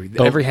Hammer movie.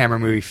 Every Hammer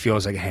movie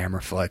feels like a Hammer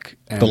flick.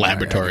 And the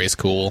laboratory is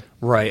cool.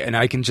 Right, and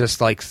I can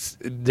just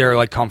they're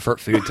like comfort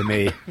food to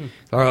me.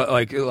 Or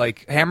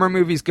like Hammer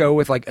movies go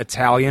with like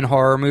Italian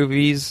horror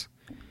movies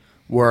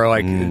where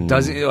it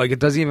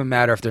doesn't even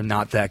matter if they're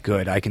not that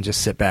good. I can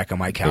just sit back on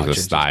my couch. There's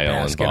a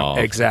style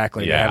involved.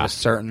 Exactly. Yeah. They have a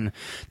certain.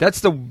 That's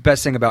the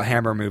best thing about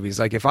Hammer movies.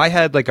 Like if I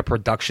had like a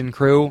production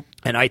crew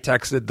and I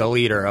texted the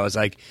leader, I was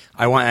like,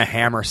 I want a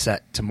Hammer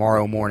set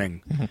tomorrow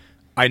morning.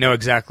 I know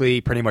exactly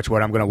pretty much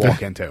what I'm going to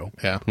walk into.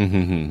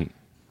 Yeah.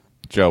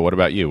 Joe, what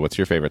about you? What's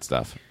your favorite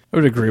stuff? I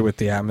would agree with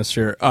the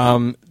atmosphere.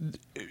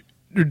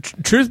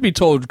 Truth be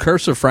told,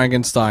 Curse of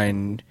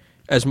Frankenstein,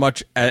 as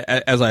much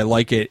as I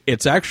like it,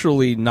 it's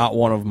actually not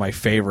one of my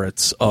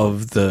favorites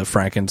of the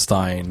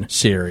Frankenstein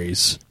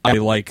series. I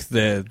like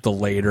the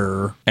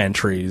later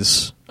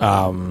entries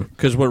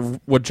because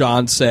what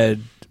John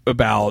said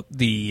about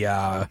the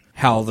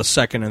how the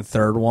second and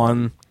third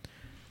one.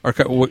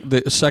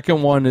 The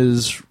second one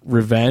is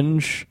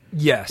Revenge,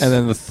 Yes. And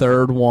then the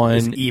third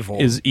one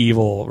is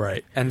evil.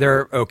 Right. And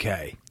they're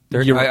okay.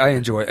 I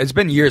enjoy it. It's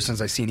been years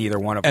since I've seen either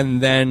one of them.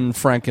 And then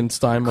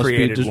Frankenstein must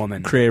Created be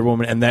Woman. Created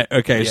Woman. And that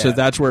so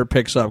that's where it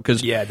picks up.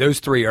 Cause, yeah, those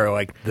three are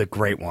like the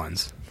great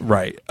ones.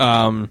 Right.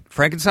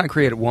 Frankenstein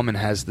Created Woman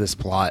has this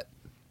plot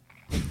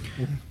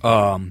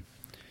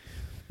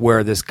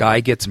where this guy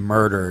gets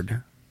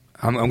murdered.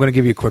 I'm going to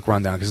give you a quick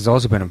rundown because it's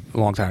also been a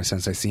long time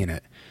since I've seen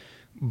it.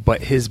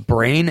 But his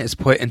brain is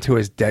put into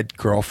his dead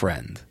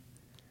girlfriend.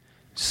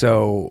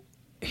 So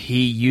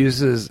he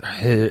uses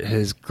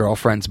his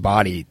girlfriend's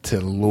body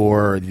to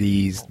lure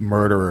these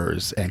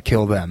murderers and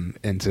kill them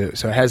into.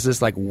 So it has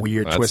this like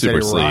weird twisted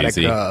erotic.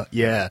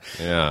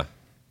 Yeah.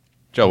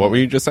 Joe, what were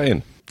you just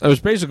saying? I was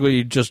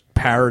basically just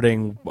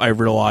parroting. I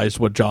realized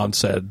what John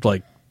said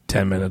like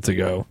 10 minutes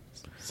ago.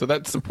 So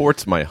that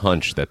supports my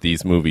hunch that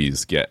these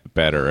movies get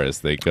better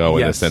as they go,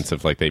 in the sense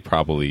of like they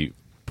probably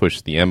push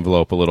the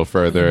envelope a little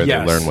further. Yes.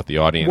 They learn what the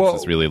audience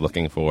is really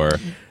looking for.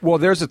 Well,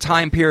 there's a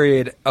time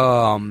period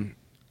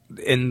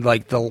in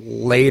like the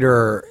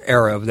later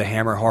era of the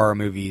Hammer horror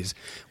movies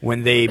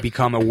when they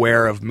become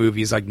aware of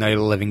movies like Night of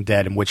the Living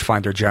Dead and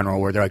Witchfinder General,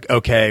 where they're like,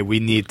 okay,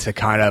 we need to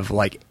kind of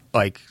like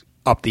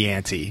up the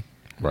ante.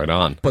 Right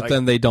on. But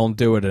then they don't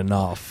do it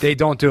enough. They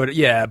don't do it.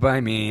 Yeah, but I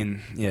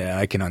mean, yeah,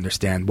 I can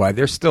understand why.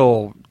 There's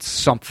still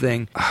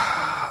something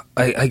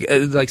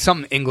like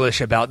something English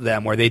about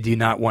them where they do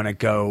not want to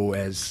go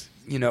as,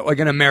 you know, like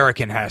an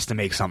American has to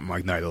make something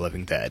like Night of the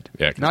Living Dead.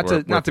 Yeah, not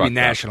to be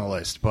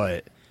nationalist,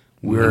 but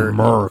we're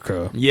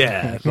America.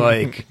 Yeah,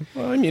 like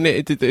well, I mean,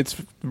 it's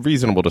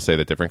reasonable to say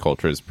that different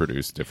cultures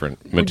produce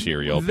different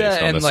material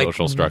based on the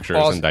social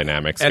structures and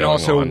dynamics, and going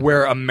also on.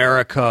 where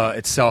America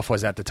itself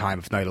was at the time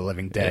of Night of the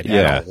Living Dead.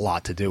 Had a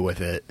lot to do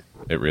with it.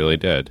 It really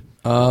did.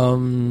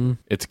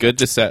 It's good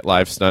to set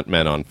live stunt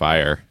men on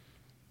fire.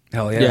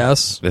 Hell yeah!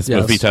 Yes, this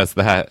movie does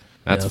that.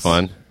 That's Yes.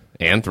 fun.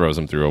 And throws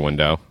them through a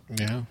window.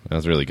 Yeah, that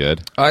was really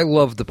good. I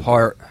love the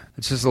part.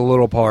 It's just a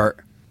little part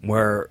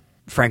where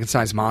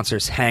Frankenstein's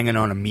monster's hanging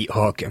on a meat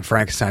hook, and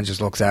Frankenstein just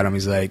looks at him.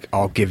 He's like,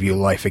 "I'll give you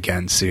life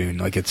again soon."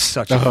 Like it's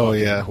such a cool.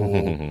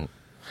 And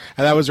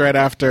that was right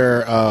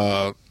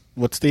after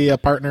what's the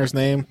partner's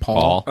name?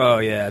 Paul. Oh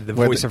yeah, the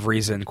voice of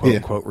reason, quote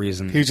unquote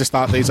reason. He just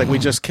thought he's like, we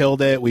just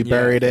killed it, we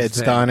buried it,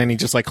 it's done, and he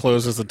just like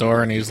closes the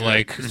door and he's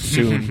like,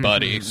 soon,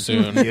 buddy,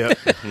 soon. Yep.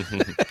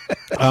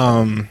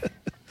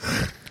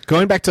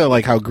 Going back to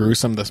like how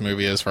gruesome this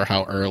movie is for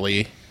how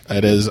early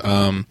it is.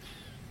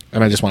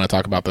 And I just want to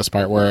talk about this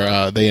part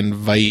where they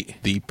invite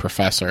the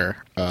professor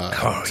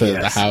to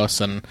the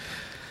house, and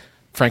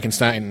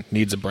Frankenstein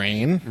needs a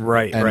brain,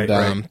 right?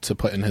 To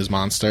put in his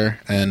monster,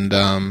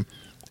 and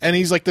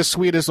he's like the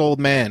sweetest old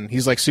man.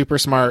 He's like super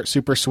smart,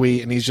 super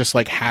sweet, and he's just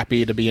like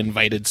happy to be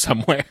invited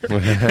somewhere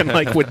and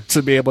like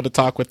to be able to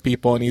talk with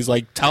people. And he's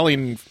like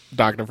telling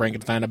Dr.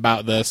 Frankenstein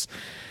about this.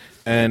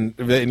 And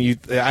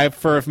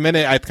for a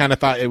minute, I kind of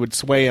thought it would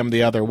sway him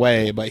the other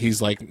way, but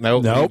he's like,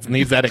 nope.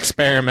 Needs that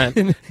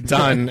experiment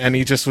done. And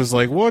he just was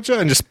like, what?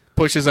 And just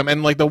pushes him.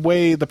 And like the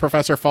way the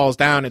professor falls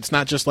down, it's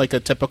not just like a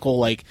typical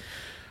like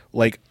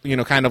you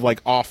know, kind of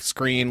like off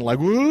screen, like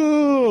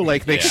woo,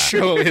 like they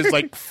show his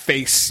like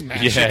face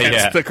smash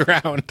against the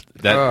ground.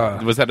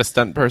 Was that a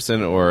stunt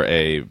person or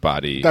a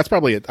body? That's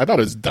probably it. I thought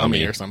it was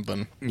dummy or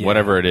something.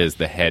 Whatever it is,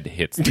 the head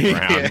hits the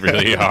ground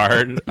really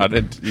hard.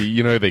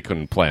 You know, they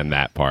couldn't plan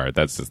that part.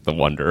 That's just the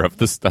wonder of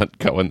the stunt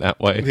going that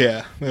way.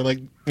 Yeah, they're like,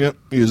 yep,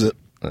 use it.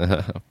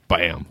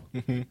 Bam.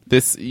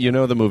 This, you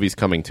know, the movie's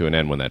coming to an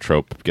end when that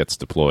trope gets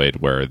deployed,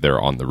 where they're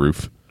on the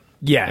roof.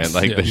 Yes,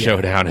 and the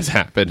showdown has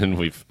happened, and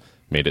we've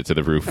made it to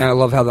the roof. And I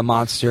love how the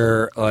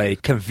monster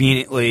like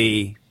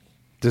conveniently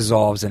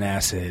dissolves in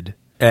acid,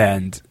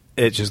 and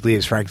it just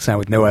leaves Frankenstein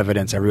with no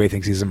evidence. Everybody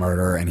thinks he's a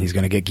murderer, and he's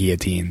going to get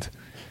guillotined.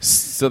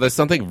 So there's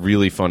something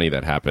really funny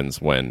that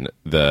happens when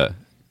the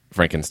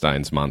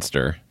Frankenstein's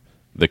monster,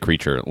 the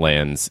creature,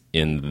 lands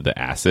in the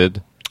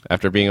acid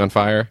after being on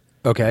fire.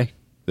 Okay.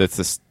 That's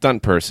the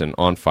stunt person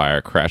on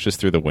fire, crashes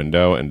through the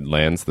window, and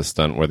lands the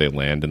stunt where they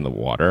land in the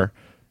water.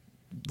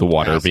 The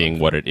water acid being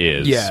what it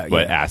is,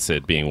 but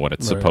acid being what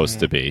it's supposed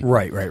to be.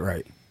 Right.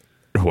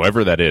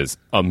 Whoever that is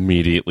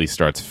immediately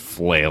starts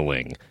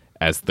flailing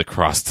as the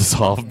cross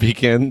dissolve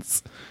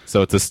begins.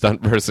 So it's a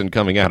stunt person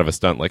coming out of a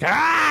stunt like,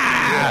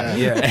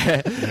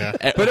 Yeah.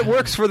 But it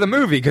works for the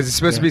movie because it's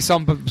supposed to be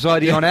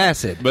somebody on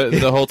acid. But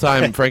the whole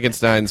time,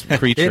 Frankenstein's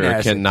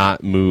creature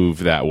cannot move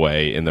that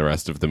way in the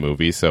rest of the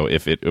movie. So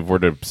if we're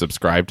to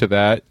subscribe to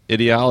that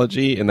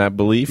ideology and that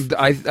belief,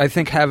 I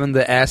think having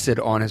the acid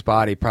on his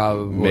body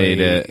probably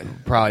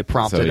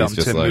prompted him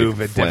to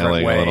move a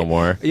different way. A little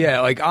more.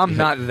 Yeah, like I'm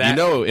not that. You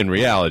know, in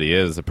reality,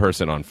 is a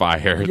person on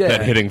fire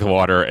that hitting the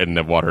water and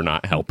the water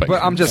not helping.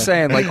 But I'm just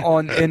saying, like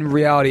in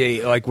reality,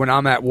 like when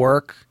I'm at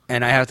work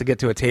and I have to get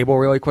to a table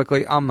really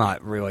quickly, I'm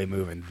not really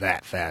moving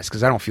that fast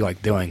because I don't feel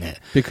like doing it.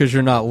 Because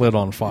you're not lit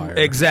on fire.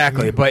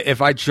 Exactly. But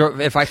if I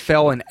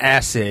fell in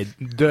acid,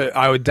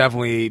 I would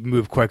definitely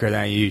move quicker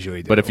than I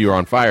usually do. But if you were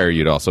on fire,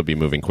 you'd also be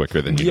moving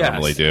quicker than you Yes,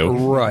 normally do.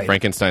 right.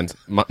 Frankenstein's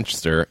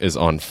monster is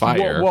on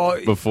fire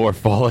Well, before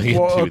falling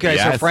into okay, the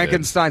so acid.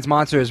 Frankenstein's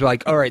monster is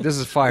like, all right, this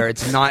is fire.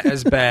 It's not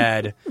as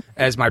bad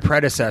as my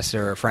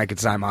predecessor,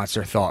 Frankenstein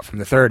monster, thought from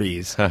the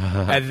 30s.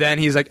 And then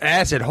he's like,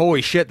 acid,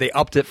 holy shit, they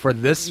upped it for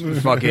this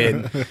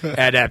fucking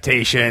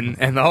adaptation.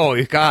 And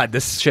holy God,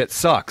 this shit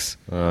sucks.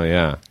 Oh,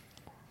 yeah.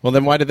 Well,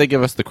 then why did they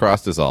give us the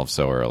cross dissolve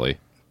so early?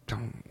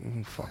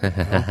 Don't fucking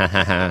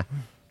know.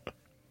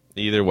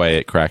 Either way,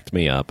 it cracked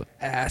me up.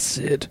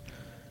 Acid.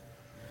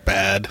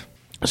 Bad.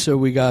 So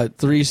we got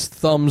 3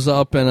 thumbs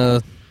up and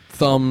a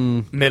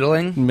thumb...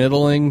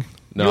 Middling?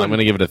 No, I'm going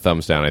to give it a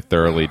thumbs down. I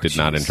thoroughly did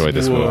not enjoy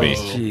this movie.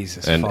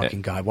 Jesus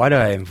fucking God. Why did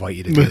I invite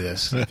you to do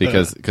this?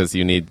 because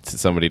you need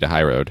somebody to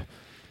high road.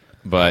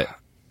 But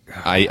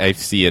I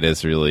see it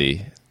as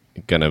really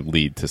going to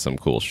lead to some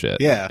cool shit.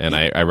 Yeah. And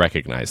I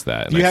recognize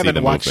that. And You I see haven't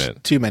the watched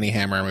movement. too many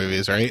Hammer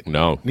movies, right?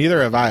 No.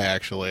 Neither have I,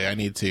 actually. I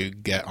need to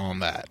get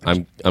on that.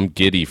 I'm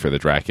giddy for the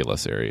Dracula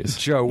series.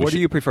 Joe, what do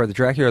you prefer, the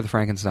Dracula or the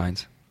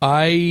Frankensteins?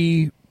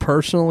 I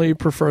personally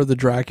prefer the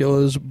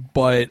Draculas,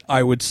 but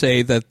I would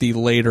say that the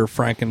later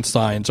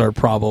Frankensteins are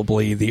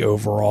probably the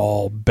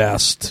overall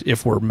best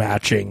if we're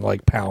matching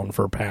like pound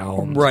for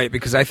pound. Right,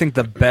 because I think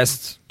the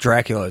best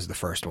Dracula is the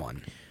first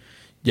one.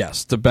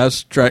 Yes, the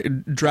best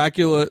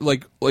Dracula,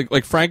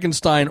 like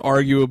Frankenstein,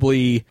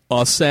 arguably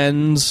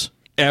ascends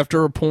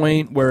after a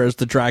point, whereas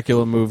the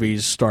Dracula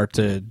movies start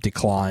to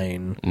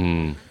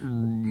decline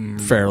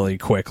fairly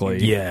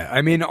quickly. Yeah,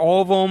 I mean,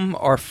 all of them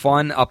are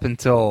fun up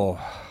until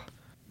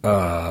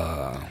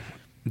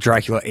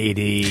Dracula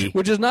AD.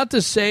 Which is not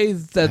to say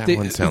that That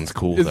one sounds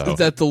cool, though.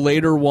 that the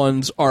later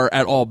ones are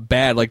at all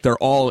bad. Like, they're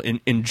all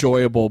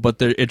enjoyable,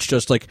 but it's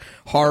just like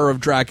Horror of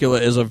Dracula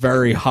is a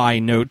very high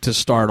note to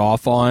start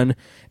off on,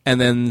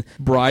 and then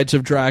Brides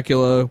of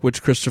Dracula,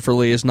 which Christopher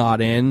Lee is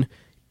not in,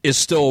 is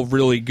still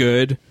really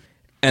good.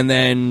 And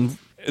then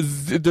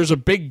there's a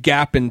big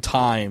gap in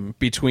time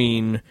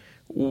between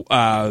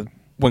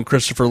when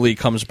Christopher Lee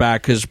comes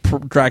back, because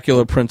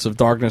Dracula Prince of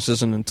Darkness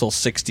isn't until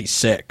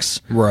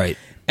 1966. Right.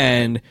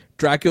 And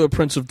Dracula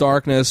Prince of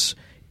Darkness,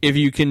 if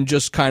you can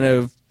just kind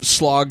of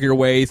slog your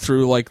way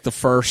through like the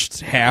first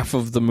half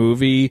of the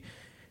movie,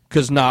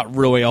 because not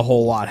really a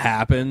whole lot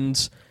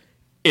happens,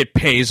 it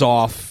pays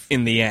off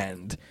in the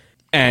end.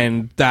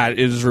 And that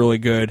is really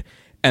good.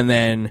 And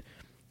then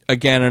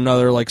again,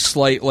 another like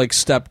slight like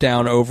step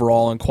down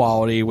overall in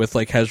quality with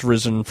like Has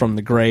Risen from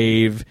the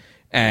Grave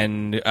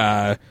and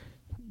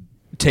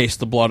Taste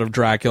the Blood of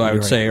Dracula, I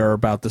would say, are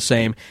about the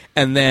same.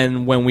 And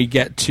then when we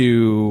get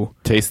to...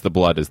 Taste the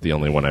Blood is the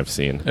only one I've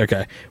seen.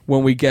 Okay.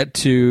 When we get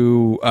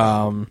to...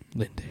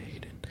 Linda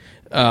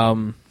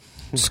Hayden.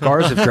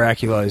 Scars of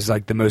Dracula is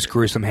like the most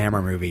gruesome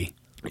Hammer movie.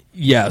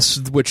 Yes,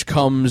 which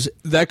comes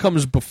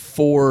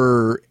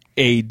before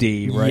AD,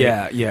 right?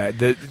 Yeah.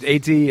 The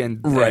AD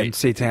and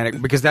Satanic,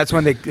 because that's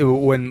when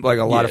like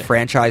a lot of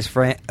franchise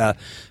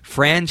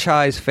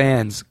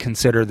fans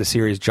consider the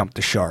series jumped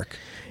the shark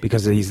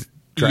because he's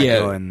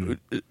Dracula and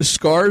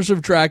Scars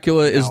of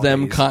Dracula is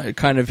them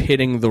kind of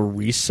hitting the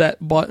reset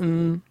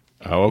button.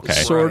 Oh, okay.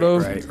 Sort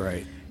of.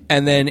 Right.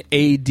 And then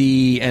AD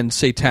and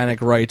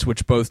Satanic Rites,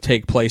 which both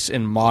take place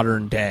in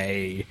modern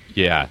day.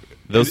 Yeah.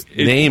 Those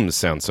names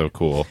sound so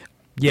cool.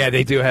 Yeah,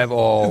 they do have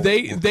all...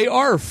 They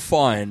are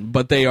fun,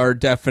 but they are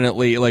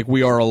definitely... Like,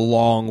 we are a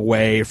long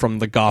way from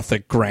the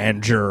gothic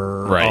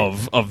grandeur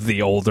of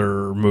the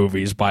older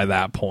movies by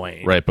that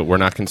point. Right, but we're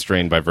not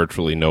constrained by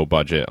virtually no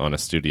budget on a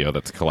studio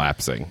that's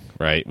collapsing,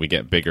 right? We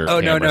get bigger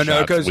camera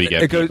shots.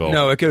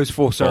 It goes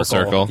full circle. Full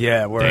circle?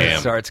 Yeah, where it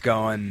starts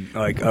going,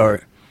 like, all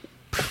right...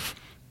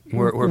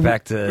 We're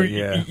back to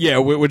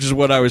which is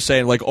what I was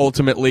saying. Like,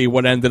 ultimately,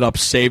 what ended up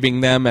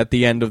saving them at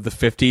the end of the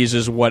 50s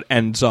is what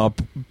ends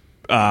up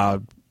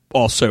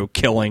also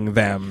killing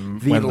them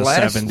when the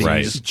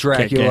 70s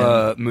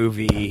Dracula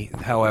movie,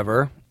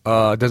 however,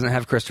 doesn't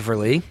have Christopher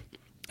Lee.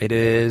 It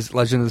is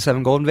Legend of the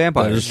Seven Golden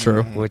Vampires. That is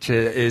true. Which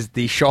is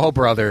the Shaw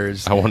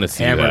Brothers. I want to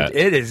see that.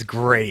 It is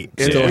great.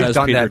 Still has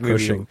done Peter that movie.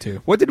 Cushing,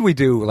 too. What did we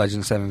do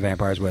Legend of the Seven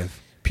Vampires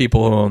with?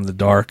 People Who Own the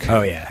Dark.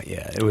 Oh, yeah.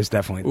 It was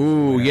definitely...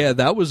 Ooh, yeah,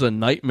 that was a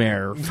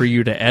nightmare for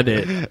you to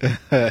edit.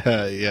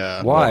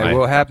 Yeah. Why?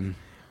 What happened?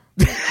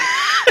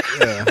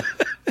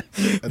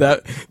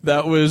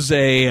 That was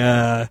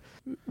a...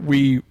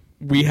 we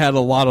had a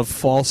lot of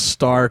false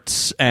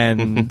starts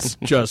and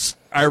just...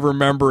 I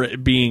remember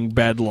it being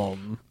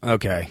bedlam.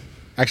 Okay.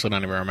 Actually, I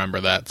don't even remember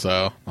that,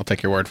 so I'll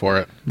take your word for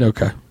it.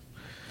 Okay.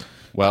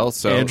 Well,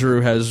 so... Andrew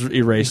has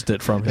erased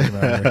it from his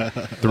memory.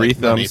 3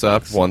 thumbs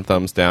up, 1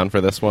 thumbs down for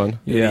this one.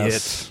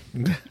 Yes.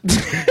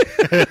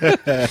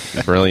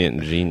 Brilliant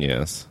and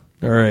genius.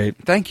 All right.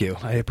 Thank you.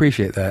 I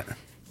appreciate that.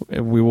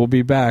 We will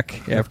be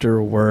back after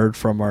a word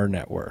from our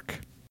network.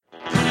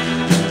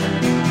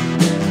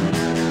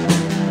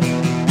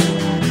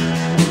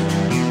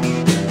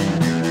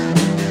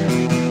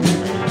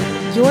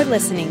 You're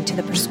listening to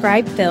the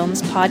Prescribed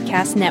Films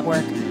Podcast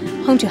Network,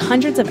 home to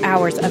hundreds of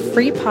hours of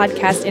free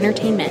podcast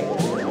entertainment.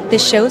 The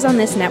shows on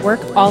this network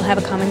all have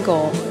a common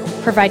goal,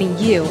 providing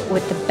you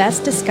with the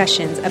best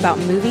discussions about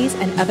movies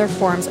and other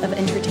forms of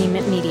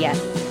entertainment media.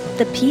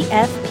 The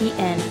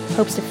PFPN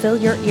hopes to fill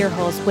your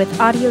earholes with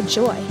audio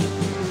joy.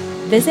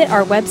 Visit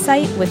our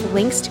website with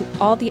links to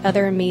all the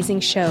other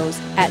amazing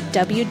shows at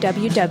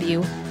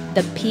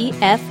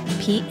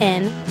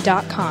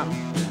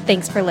www.thepfpn.com.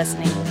 Thanks for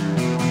listening.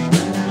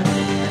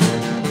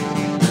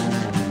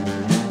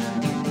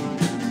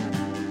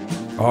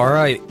 All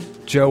right,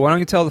 Joe, why don't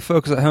you tell the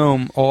folks at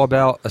home all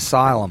about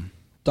Asylum?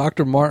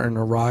 Dr. Martin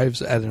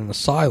arrives at an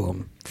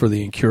asylum for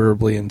the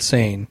incurably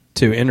insane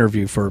to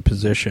interview for a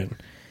position.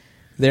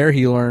 There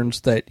he learns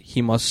that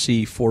he must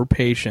see 4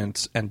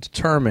 patients and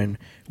determine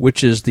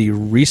which is the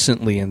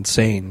recently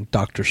insane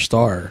Dr.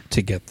 Starr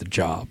to get the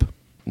job.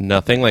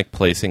 Nothing like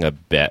placing a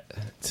bet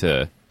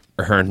to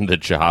earn the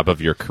job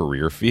of your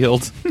career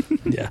field.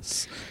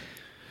 Yes.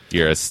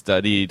 You're a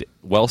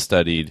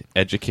well-studied,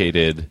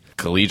 educated,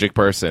 collegiate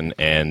person,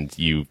 and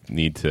you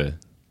need to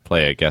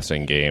play a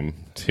guessing game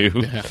to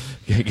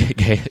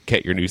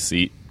get your new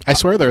seat. I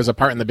swear there was a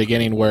part in the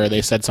beginning where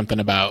they said something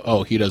about,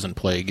 oh, he doesn't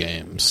play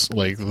games.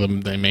 Like,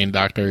 the main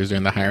doctor who's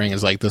doing the hiring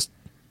is like, this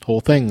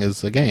whole thing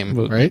is a game,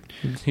 right?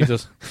 He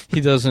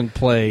doesn't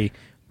play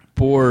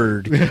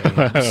board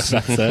games.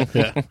 That's it,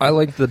 yeah. I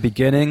like the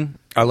beginning.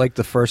 I like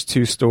the first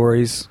 2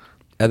 stories.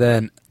 And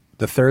then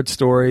the third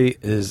story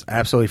is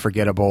absolutely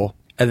forgettable.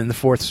 And then the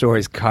fourth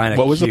story is kind of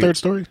What was the third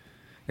story?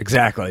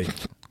 Exactly.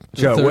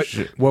 Joe,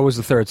 what was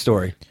the third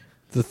story?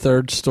 The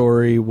third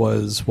story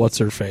was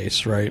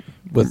What's-Her-Face, right?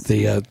 With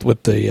the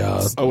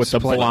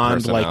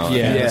blonde, like,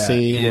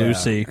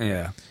 Lucy.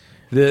 Yeah.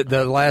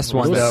 The last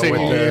one,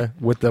 though,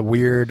 with the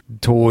weird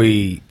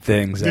toy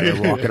things that are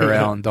walking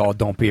around all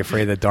Don't Be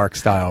Afraid of the Dark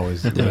style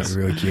was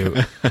really cute.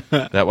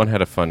 That one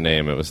had a fun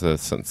name. It was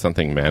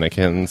something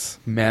Mannequins.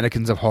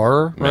 Mannequins of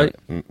Horror, right?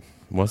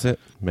 Was it?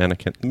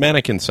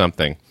 Mannequin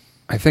something.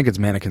 I think it's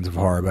Mannequins of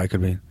Horror, but I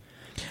could be.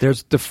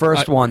 There's the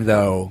first one,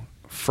 though,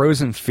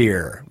 Frozen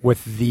Fear,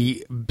 with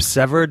the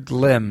severed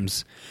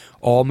limbs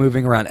all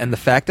moving around. And the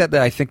fact that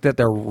I think that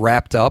they're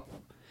wrapped up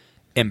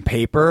in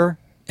paper,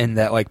 in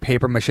that like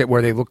paper mache,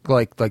 where they look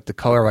like the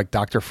color of like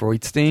Dr.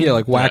 Freudstein. Yeah,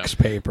 like wax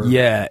paper.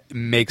 Yeah,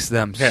 makes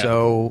them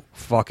so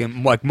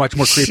fucking like much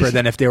more creepier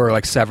than if they were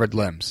like severed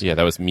limbs. Yeah,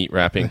 that was meat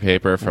wrapping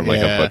paper from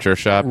like a butcher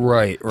shop.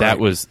 Right. That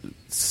was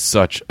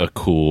such a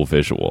cool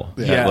visual.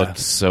 Yeah. It looked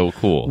so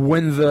cool.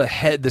 When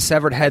the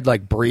severed head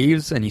like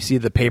breathes and you see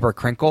the paper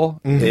crinkle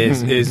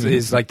is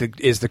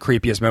the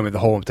creepiest moment of the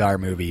whole entire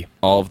movie.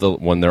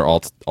 When they're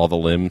all the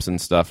limbs and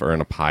stuff are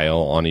in a pile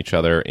on each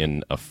other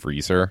in a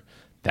freezer.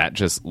 That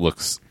just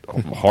looks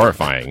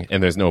horrifying,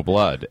 and there's no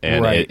blood.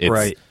 And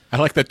right. I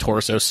like the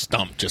torso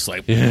stump, just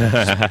like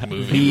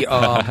moving.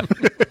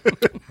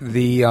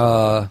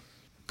 The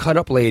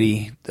cut-up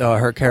lady,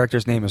 her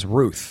character's name is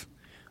Ruth.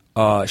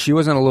 She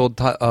was in a little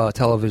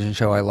television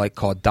show I like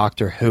called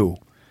Doctor Who.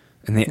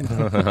 In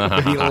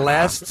the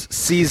last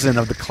season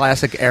of the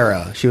classic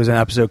era, she was in an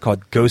episode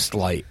called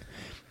Ghostlight,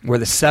 where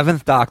the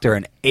 7th Doctor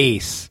and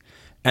Ace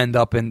end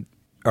up in...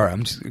 All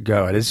right,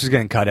 go ahead. It's just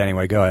getting cut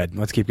anyway. Go ahead.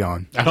 Let's keep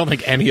going. I don't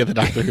think any of the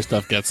Doctor Who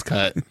stuff gets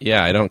cut.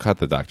 Yeah, I don't cut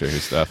the Doctor Who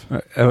stuff.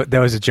 That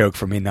was a joke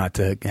for me not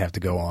to have to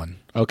go on.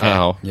 Okay.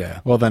 Oh.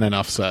 Yeah. Well, then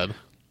enough said.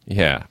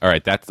 Yeah. All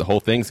right. That's the whole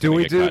thing's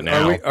going to get cut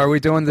now. Are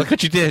we doing the... Look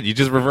what you did. You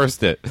just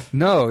reversed it.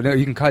 No,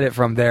 you can cut it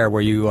from there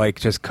where you like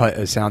just cut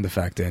a sound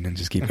effect in and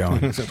just keep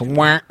going. Are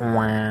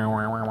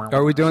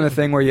we doing the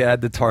thing where you add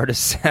the TARDIS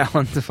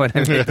sound when I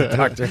make the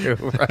Doctor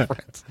Who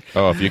reference?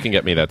 Oh, if you can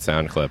get me that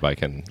sound clip, I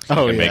can make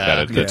that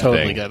a good thing.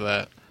 Totally get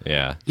that.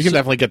 Yeah. You can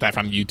definitely get that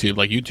from YouTube.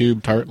 Like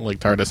YouTube,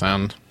 TARDIS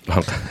sound.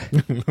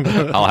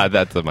 I'll add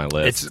that to my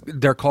list.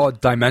 They're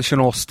called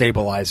dimensional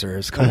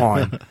stabilizers. Come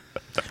on.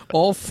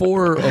 All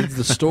 4 of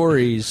the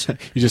stories...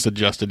 You just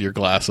adjusted your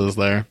glasses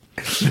there.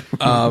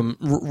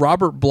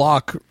 Robert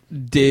Bloch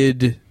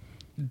did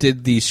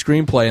the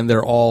screenplay, and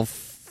they're all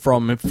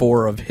from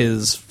 4 of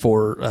his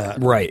 4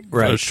 right.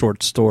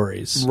 short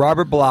stories.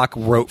 Robert Bloch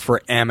wrote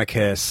for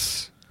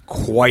Amicus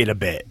quite a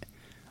bit.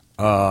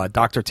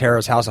 Dr.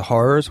 Terror's House of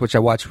Horrors, which I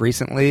watched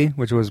recently,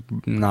 which was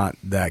not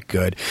that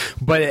good.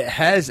 But it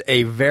has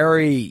a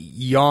very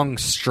young,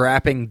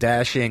 strapping,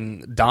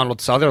 dashing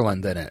Donald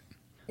Sutherland in it.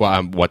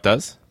 Well, what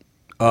does?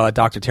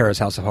 Dr. Terror's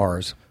House of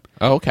Horrors.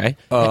 Oh, okay.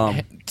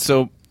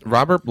 So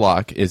Robert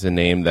Bloch is a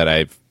name that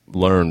I've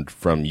learned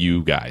from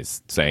you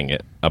guys saying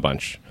it a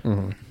bunch.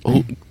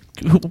 Mm-hmm.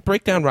 Who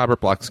break down Robert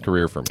Bloch's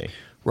career for me?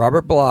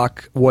 Robert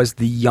Bloch was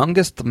the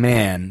youngest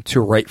man to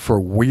write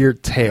for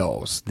Weird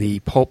Tales,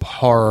 the pulp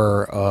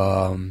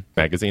horror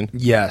magazine.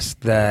 Yes,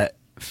 that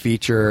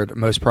featured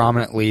most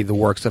prominently the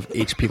works of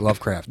H.P.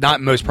 Lovecraft.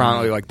 Not most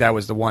prominently, like that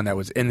was the one that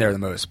was in there the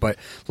most, but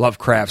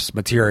Lovecraft's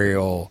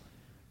material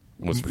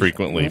was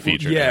frequently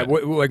featured. Yeah,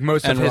 like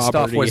most of his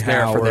stuff was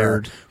there for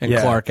there. And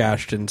Clark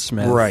Ashton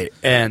Smith. Right,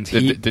 and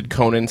did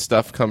Conan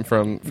stuff come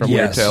from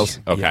Weird Tales?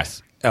 Okay.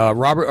 Yes.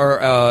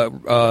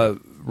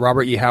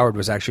 Robert E. Howard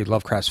was actually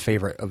Lovecraft's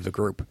favorite of the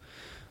group.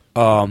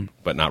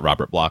 But not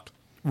Robert Bloch.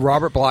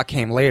 Robert Bloch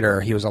came later.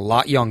 He was a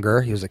lot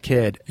younger. He was a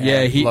kid.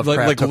 Yeah, he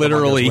Lovecraft took him under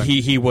literally his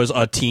wing. he was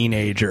a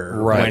teenager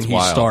Right. when That's he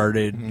wild.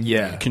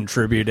 started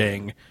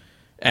contributing,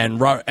 and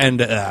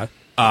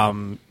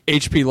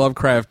H.P.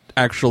 Lovecraft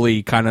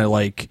actually kind of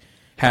like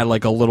had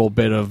like a little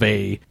bit of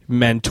a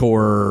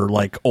mentor,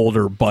 like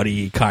older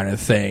buddy kind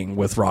of thing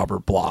with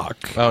Robert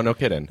Bloch. Oh, no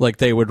kidding. Like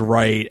they would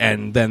write,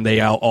 and then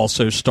they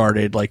also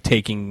started like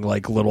taking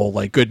like little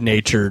like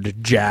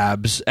good-natured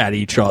jabs at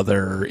each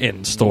other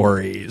in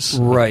stories.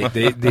 Right.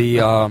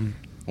 The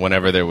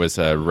Whenever there was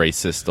a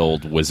racist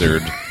old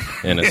wizard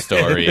in a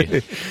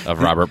story of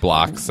Robert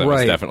Bloch's, that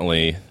was Right.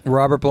 definitely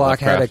Robert Bloch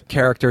had a Lovecraft.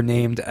 character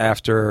named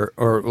after,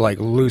 or like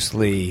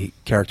loosely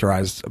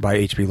characterized by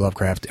H.P.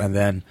 Lovecraft, and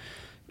then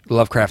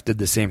Lovecraft did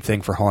the same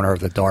thing for Haunter of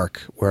the Dark,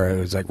 where it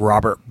was like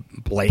Robert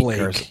Blake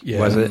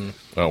was it?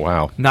 Oh,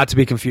 wow. Not to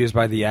be confused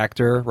by the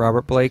actor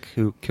Robert Blake,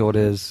 who killed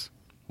his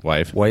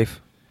wife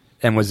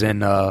and was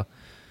in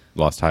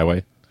Lost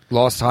Highway,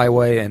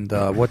 and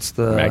what's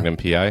the Magnum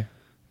PI,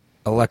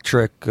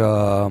 Electric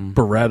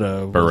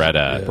Beretta,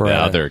 the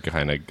other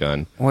kind of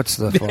gun. What's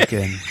the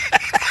fucking?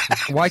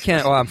 Why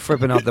can't? Oh, I'm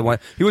flipping out the one.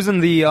 He was in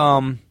the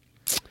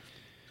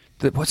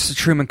what's the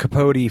Truman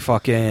Capote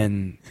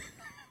fucking?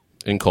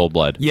 In Cold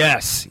Blood.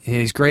 Yes,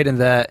 he's great in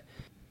that.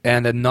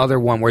 And another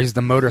one where he's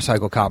the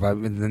motorcycle cop. The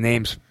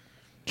name's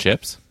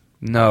Chips?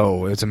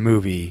 No, it's a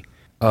movie.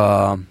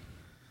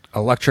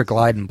 Electric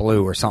Glide in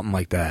Blue or something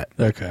like that.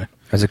 Okay.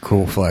 That's a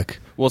cool flick.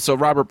 Well, so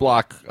Robert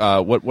Bloch,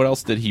 what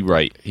else did he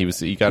write? He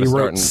got to start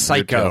wrote in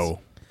Psycho.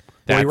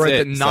 That's he wrote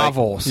it. the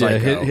novel Psycho.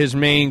 Yeah, his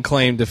main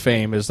claim to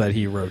fame is that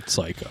he wrote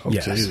Psycho.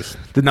 Yes.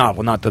 The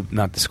novel, not the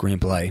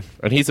screenplay.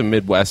 And he's a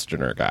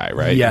Midwesterner guy,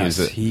 right? Yes,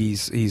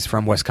 he's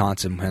from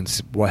Wisconsin,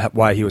 hence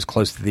why he was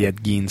close to the Ed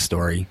Gein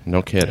story.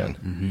 No kidding.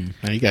 Mm-hmm.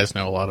 Now you guys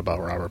know a lot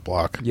about Robert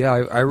Bloch. Yeah,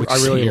 I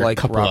really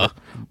like Robert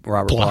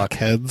Bloch.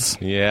 Blockheads.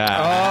 Yeah.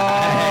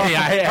 Oh, hey,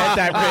 I had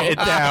that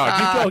written down.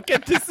 You don't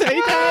get to say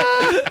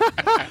that.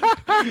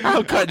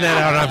 I'm cutting that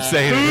out. I'm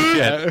saying it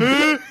again.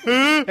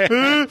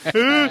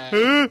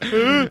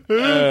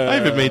 I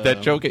even made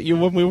that joke at you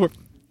when we were.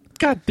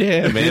 God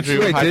damn,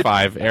 Andrew! High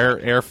five,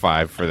 air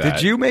five for that.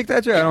 Did you make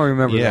that joke? I don't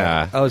remember.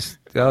 Yeah, that. I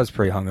was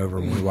pretty hungover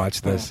when we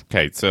watched this.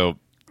 Okay, so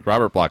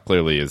Robert Bloch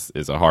clearly is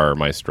a horror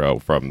maestro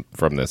from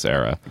this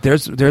era.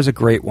 There's a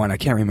great one. I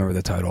can't remember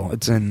the title.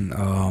 It's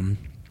in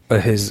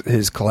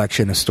his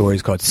collection of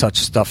stories called "Such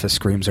Stuff as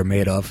Screams Are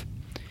Made Of."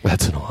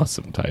 That's an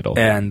awesome title.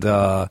 And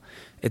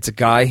it's a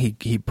guy.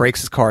 He breaks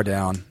his car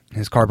down.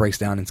 His car breaks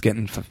down. And it's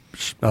getting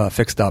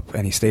fixed up,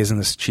 and he stays in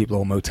this cheap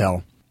little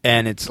motel.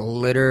 And it's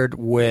littered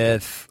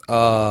with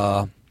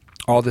all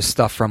this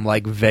stuff from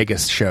like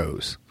Vegas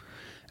shows.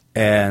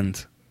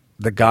 And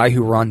the guy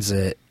who runs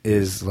it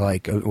was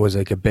like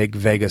a big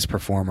Vegas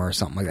performer or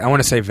something like that. I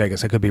want to say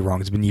Vegas. I could be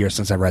wrong. It's been years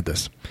since I read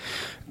this.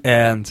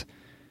 And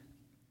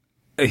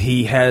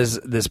he has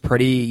this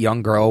pretty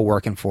young girl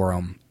working for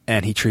him,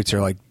 and he treats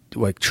her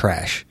like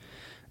trash.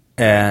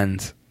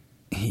 And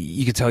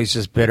you can tell he's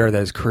just bitter that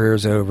his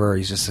career's over.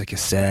 He's just like a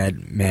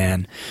sad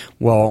man.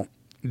 Well,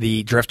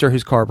 the drifter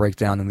whose car breaks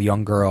down and the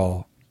young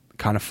girl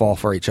kind of fall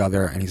for each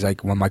other, and he's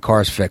like, when my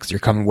car's fixed, you're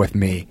coming with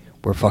me.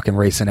 We're fucking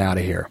racing out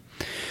of here.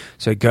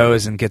 So he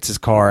goes and gets his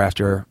car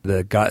after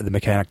the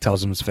mechanic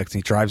tells him it's fixed,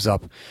 and he drives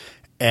up,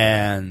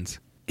 and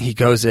he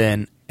goes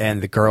in,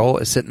 and the girl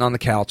is sitting on the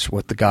couch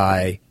with the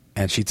guy,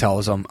 and she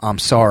tells him, I'm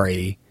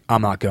sorry,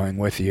 I'm not going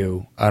with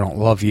you. I don't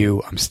love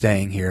you. I'm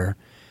staying here.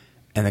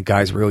 And the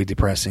guy's really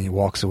depressed, and he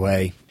walks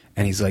away,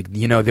 and he's like,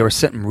 they were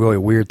sitting really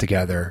weird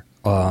together.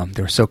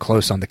 They were so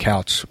close on the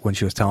couch when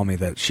she was telling me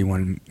that she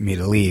wanted me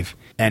to leave.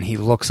 And he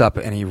looks up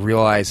and he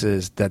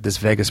realizes that this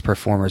Vegas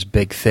performer's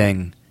big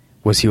thing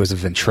was he was a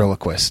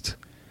ventriloquist.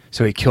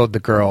 So he killed the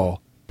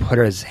girl, put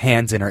his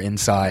hands in her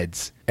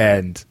insides,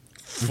 and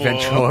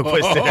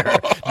ventriloquisted her.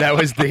 That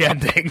was the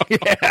ending.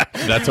 Yeah.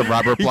 That's a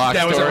Robert Bloch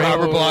story? That was a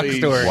Robert Bloch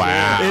story.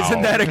 Wow.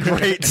 Isn't that a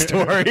great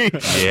story?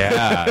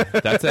 Yeah.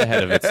 That's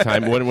ahead of its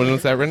time. When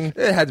was that written?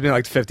 It had to be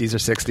like 50s or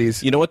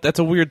 60s. You know what? That's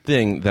a weird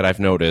thing that I've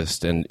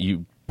noticed, and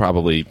you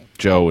probably,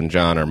 Joe and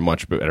John, are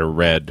much better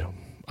read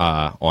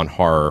on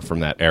horror from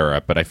that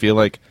era, but I feel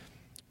like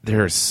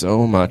there's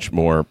so much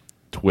more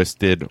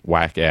twisted,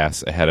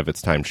 whack-ass, ahead of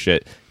its time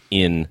shit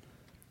in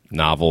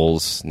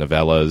novels,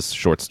 novellas,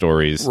 short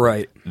stories,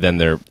 right, than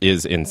there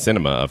is in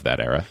cinema of that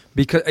era.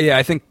 Because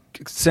I think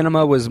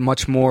cinema was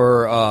much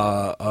more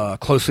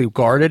closely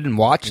guarded and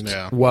watched,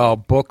 while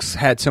books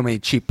had so many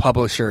cheap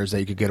publishers that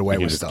you could get away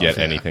with just stuff. Get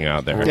anything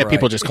out there. Yeah,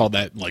 people just called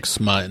that like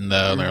smut, and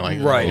they're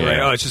like, right.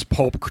 Oh, it's just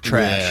pulp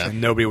trash, and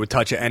nobody would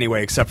touch it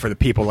anyway, except for the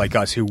people like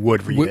us who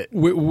would read it.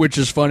 Which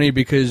is funny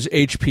because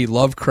H.P.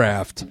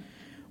 Lovecraft,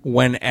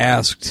 when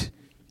asked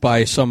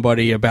by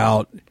somebody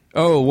about,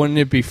 oh, wouldn't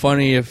it be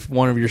funny if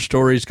one of your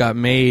stories got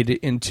made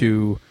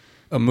into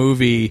a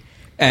movie?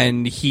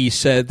 And he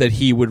said that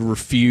he would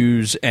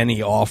refuse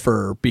any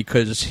offer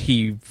because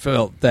he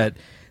felt that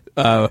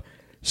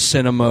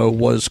cinema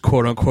was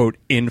quote unquote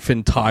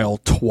infantile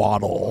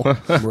twaddle.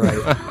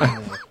 Right.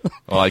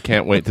 Well, I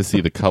can't wait to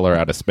see The Color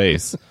Out of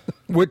Space.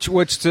 Which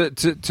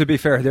to be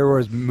fair, there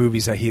was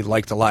movies that he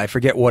liked a lot. I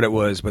forget what it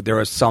was, but there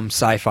was some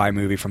sci-fi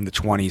movie from the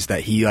 20s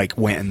that he like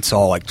went and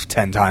saw like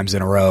 10 times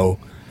in a row.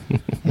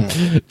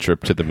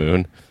 Trip to the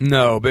Moon.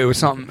 No, but it was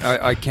something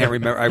I can't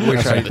remember. I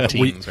wish I the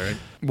teens, right?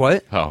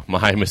 What? Oh,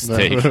 my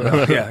mistake.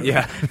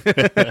 Yeah.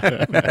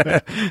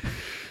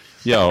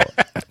 Yo,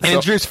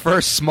 Andrew's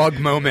first smug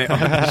moment on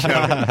the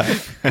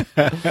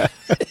show.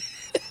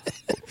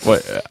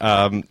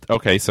 what?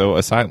 Okay, so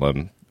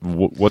Asylum.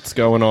 What's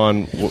going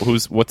on?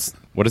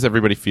 What does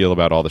everybody feel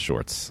about all the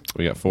shorts?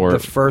 We got 4. The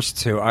first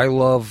 2. I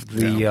love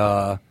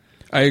the.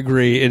 I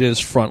agree. It is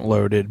front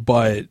loaded,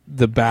 but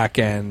the back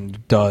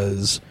end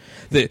does.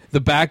 The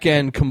back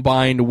end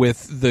combined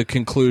with the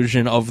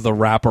conclusion of the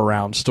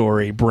wraparound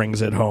story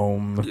brings it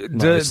home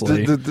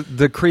nicely.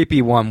 The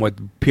creepy one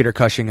with Peter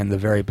Cushing in the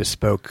very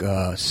bespoke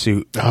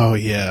suit. Oh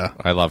yeah,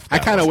 I love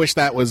that. I kind of wish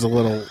that was a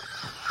little.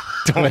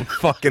 Don't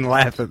fucking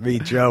laugh at me,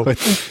 Joe.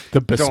 The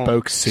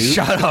bespoke suit.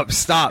 Shut up!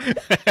 Stop.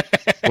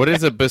 What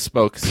is a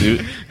bespoke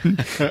suit?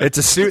 It's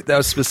a suit that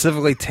was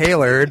specifically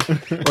tailored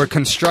or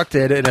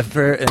constructed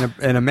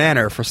in a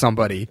manner for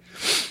somebody.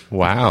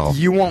 Wow.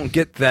 You won't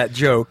get that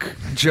joke.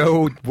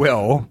 Joe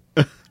will.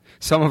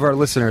 Some of our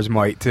listeners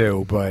might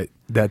too, but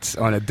that's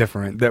on a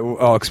different.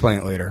 I'll explain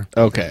it later.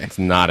 Okay. It's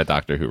not a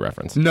Doctor Who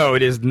reference. No,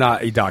 it is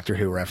not a Doctor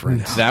Who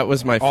reference. That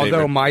was my favorite.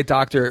 Although my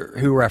Doctor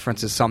Who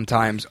references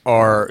sometimes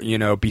are,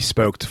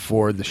 bespoke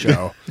for the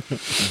show.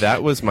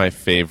 That was my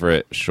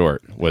favorite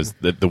short, was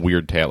the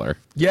Weird Tailor.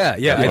 Yeah,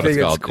 That's I what think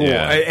it's called. cool.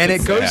 Yeah. And it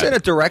It's goes sad. in a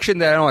direction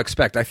that I don't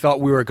expect. I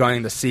thought we were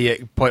going to see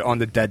it put on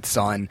the dead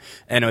sun,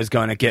 and it was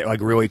going to get like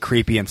really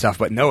creepy and stuff,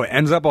 but no, it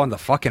ends up on the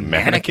fucking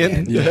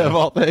mannequin. Of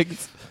all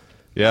things.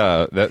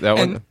 Yeah, that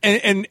one.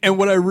 And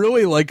what I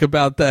really like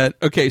about that,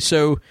 okay,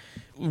 so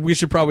we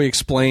should probably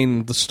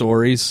explain the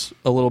stories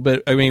a little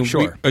bit. I mean,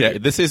 sure. Yeah,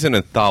 this is an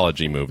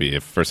anthology movie.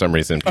 If for some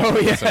reason people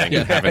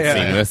listening haven't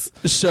seen this,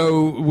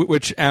 so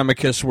which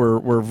Amicus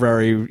were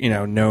very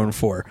known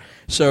for.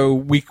 So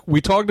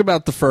we talked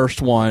about the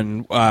first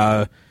one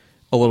a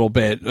little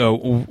bit.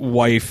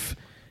 Wife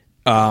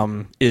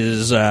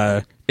is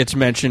it's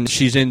mentioned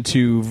she's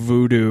into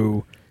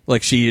voodoo.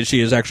 Like she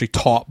is actually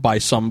taught by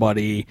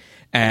somebody,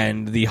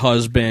 and the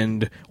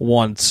husband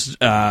wants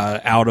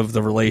out of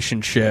the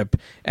relationship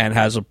and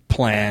has a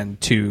plan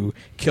to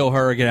kill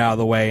her, get out of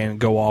the way, and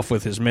go off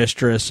with his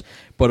mistress.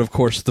 But of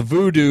course, the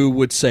voodoo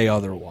would say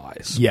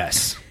otherwise.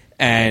 Yes.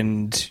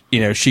 And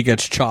she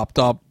gets chopped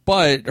up,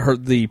 but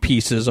the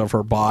pieces of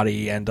her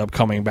body end up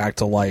coming back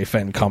to life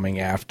and coming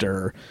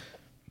after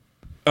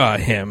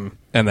him.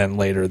 And then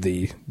later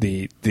the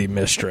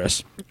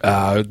mistress,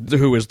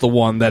 who is the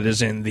one that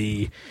is in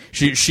the...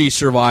 She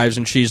survives,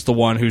 and she's the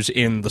one who's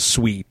in the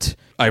suite.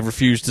 I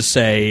refuse to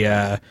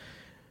say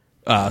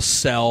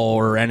cell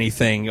or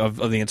anything of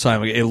the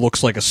inside. It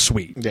looks like a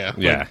suite. Yeah.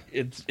 Yeah.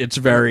 It's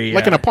very...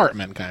 like an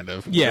apartment, kind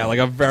of. Yeah, like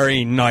a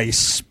very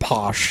nice,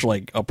 posh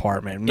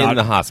apartment. in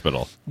the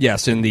hospital.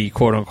 Yes, in the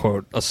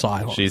quote-unquote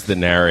asylum. She's the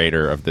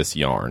narrator of this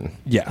yarn.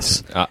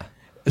 Yes.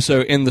 So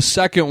in the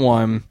second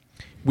one...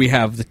 we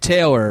have the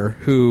tailor,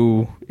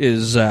 who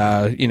is,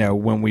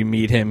 when we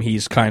meet him,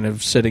 he's kind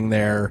of sitting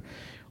there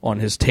on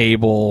his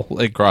table,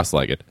 like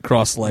cross-legged,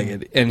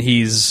 and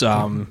he's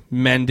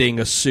mending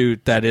a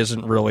suit that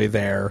isn't really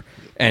there.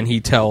 And he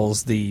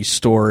tells the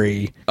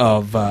story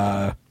of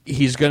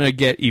he's going to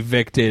get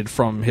evicted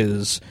from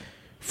his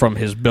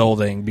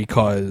building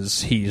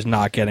because he's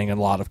not getting a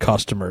lot of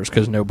customers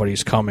because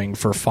nobody's coming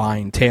for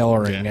fine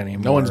tailoring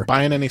anymore. No one's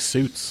buying any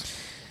suits.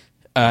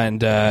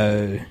 And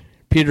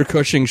Peter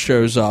Cushing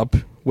shows up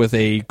with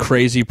a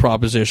crazy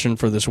proposition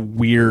for this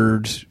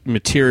weird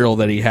material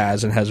that he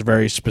has, and has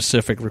very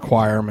specific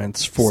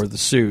requirements for the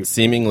suit.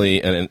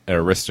 Seemingly an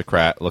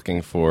aristocrat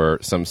looking for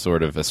some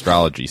sort of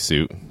astrology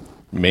suit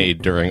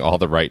made during all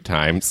the right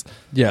times.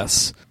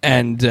 Yes,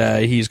 and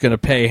he's going to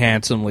pay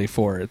handsomely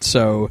for it.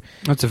 So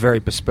that's a very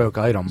bespoke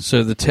item.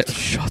 So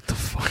shut the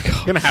fuck up.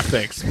 I'm going to have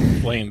to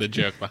explain the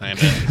joke behind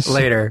it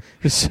later.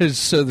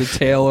 So the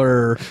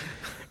tailor...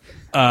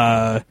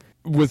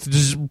 with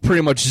just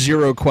pretty much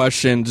zero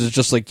questions, is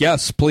just like,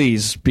 yes,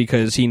 please,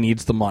 because he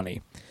needs the money.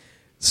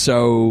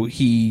 So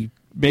he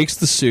makes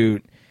the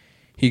suit.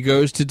 He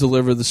goes to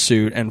deliver the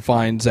suit and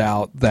finds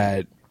out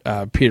that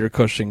Peter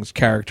Cushing's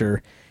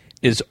character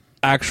is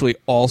actually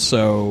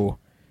also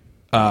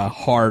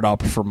hard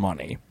up for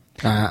money.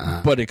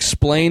 But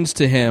explains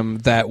to him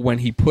that when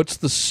he puts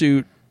the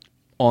suit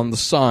on the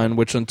son,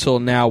 which until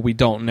now we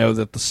don't know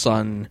that the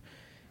son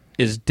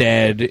is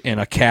dead in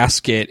a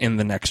casket in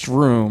the next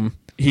room...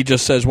 he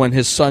just says when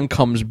his son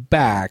comes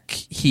back,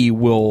 he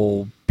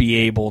will be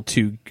able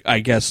to, I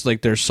guess,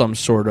 like there's some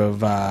sort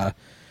of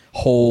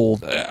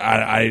hold.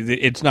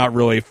 It's not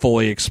really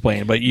fully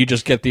explained, but you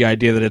just get the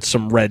idea that it's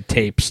some red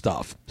tape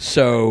stuff.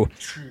 So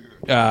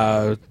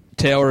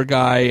Taylor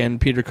Guy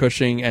and Peter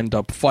Cushing end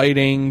up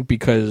fighting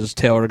because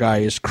Taylor Guy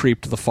is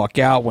creeped the fuck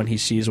out when he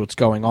sees what's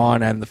going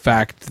on, and the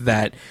fact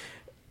that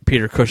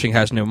Peter Cushing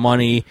has no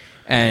money,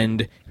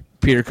 and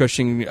Peter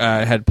Cushing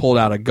had pulled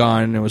out a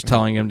gun and was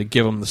telling him to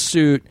give him the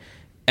suit,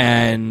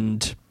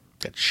 and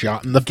gets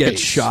shot in the face.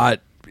 Shot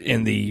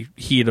in the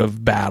heat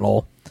of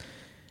battle.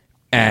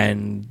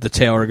 And the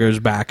tailor goes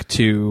back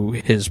to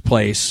his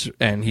place,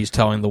 and he's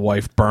telling the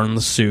wife, burn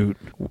the suit,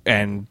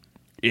 and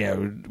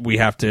we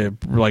have to,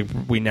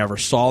 we never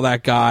saw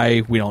that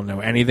guy, we don't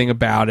know anything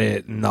about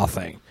it,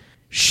 nothing.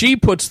 She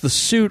puts the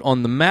suit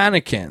on the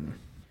mannequin.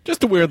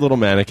 Just a weird little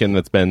mannequin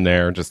that's been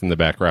there just in the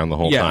background the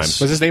whole time. Was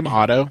his name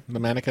Otto, the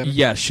mannequin?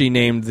 Yes, she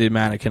named the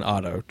mannequin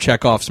Otto.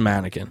 Chekhov's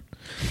mannequin.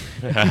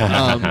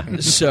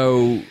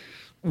 So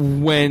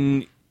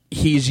when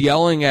he's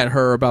yelling at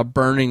her about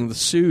burning the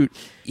suit,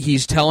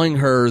 he's telling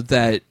her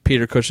that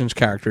Peter Cushing's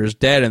character is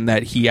dead and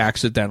that he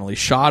accidentally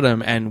shot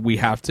him, and we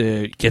have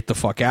to get the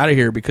fuck out of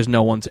here because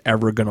no one's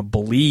ever going to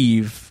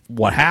believe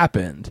what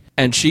happened.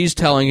 And she's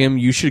telling him,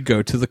 you should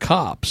go to the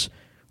cops,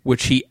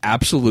 which he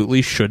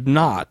absolutely should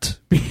not,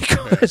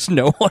 because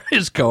no one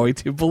is going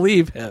to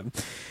believe him.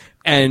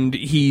 And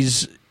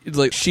she's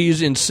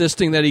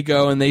insisting that he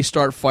go, and they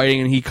start fighting,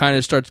 and he kind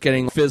of starts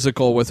getting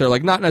physical with her,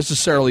 not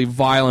necessarily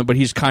violent, but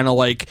he's kind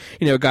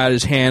of got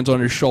his hands on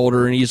her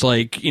shoulder, and he's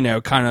shaking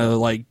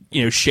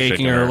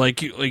her,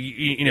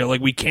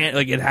 we can't,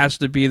 it has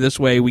to be this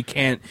way, we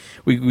can't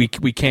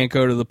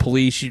go to the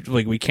police,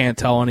 we can't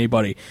tell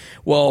anybody.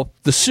 Well,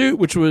 the suit,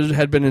 which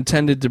had been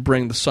intended to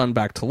bring the son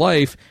back to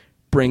life,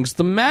 brings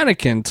the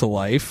mannequin to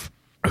life,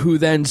 who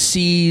then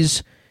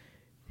sees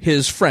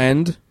his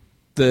friend,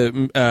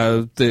 the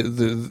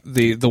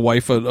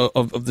wife of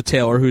the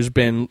tailor, who's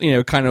been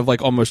kind of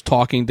almost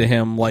talking to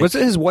him. Was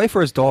it his wife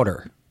or his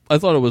daughter? I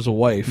thought it was a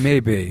wife.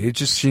 Maybe it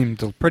just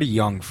seemed pretty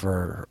young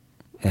for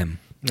him.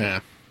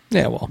 Yeah.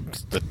 Well,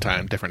 it's the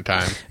different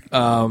time.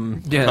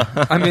 Yeah,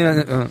 I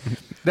mean,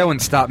 that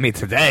wouldn't stop me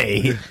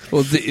today.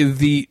 Well,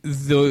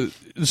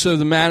 so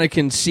the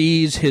mannequin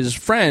sees his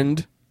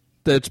friend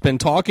that's been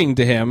talking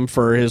to him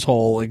for his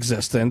whole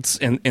existence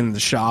in the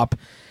shop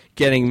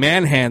getting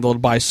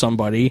manhandled by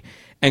somebody,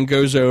 and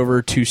goes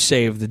over to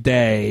save the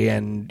day,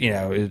 and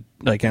it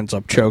ends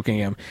up choking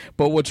him.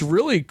 But what's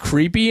really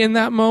creepy in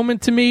that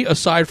moment to me,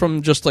 aside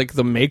from just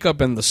the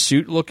makeup and the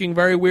suit looking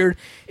very weird,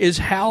 is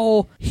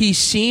how he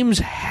seems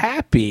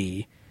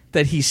happy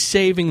that he's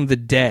saving the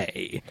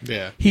day.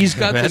 Yeah. He's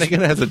got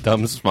Mannequin has a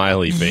dumb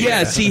smiley face.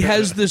 Yes, he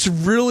has this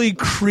really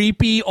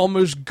creepy,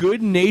 almost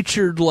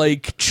good-natured,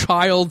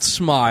 child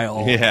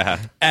smile. Yeah.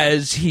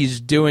 As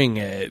he's doing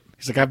it.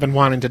 He's like, I've been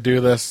wanting to do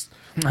this.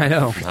 I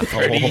know.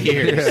 30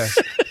 years.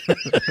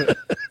 Yeah.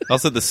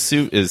 Also, the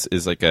suit is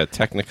like a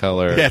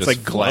Technicolor. Yeah, it's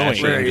just glowing.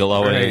 flashing,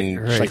 glowing,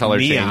 Right. color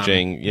Neon.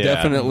 changing. Yeah.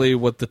 Definitely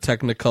what the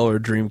Technicolor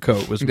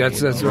Dreamcoat was made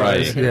That's of.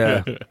 right.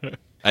 Yeah.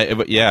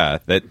 But yeah,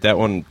 that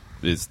one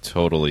is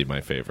totally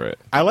my favorite.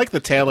 I like the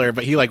tailor,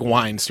 but he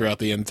whines throughout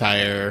the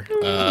entire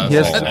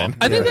Yes. film.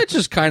 I think that's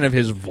just kind of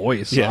his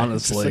voice, Yeah,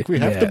 honestly. it's we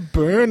have to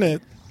burn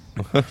it.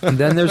 And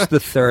then there's the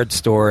third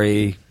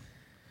story,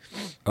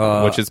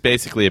 which is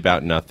basically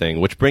about nothing,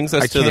 which brings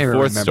us I to can't the even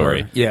fourth remember.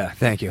 story. Yeah,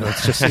 thank you.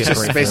 Let's just It's get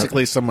just right to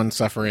basically someone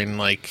suffering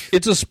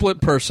It's a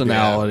split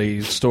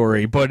personality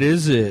story, but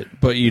is it?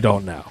 But you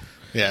don't know.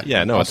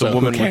 Yeah, no, Also, it's a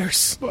woman. who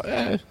cares?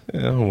 A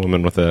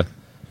woman with a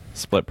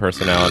split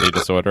personality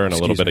disorder and a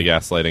little bit of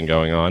gaslighting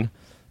going on,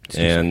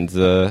 and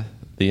the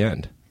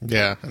end.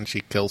 Yeah, and she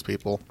kills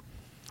people.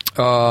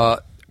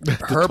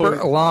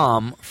 Herbert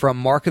Lam from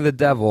Mark of the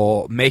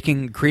Devil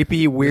making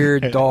creepy,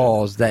 weird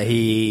dolls that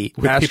he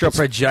With astral people's-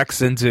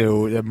 projects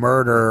into to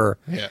murder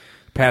Yeah.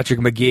 Patrick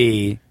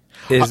McGee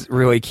is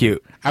really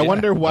cute. I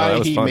wonder that why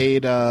was he fun.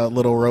 made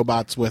little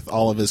robots with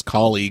all of his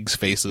colleagues'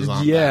 faces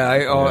on. Yeah,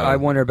 them. I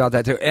wonder about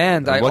that too.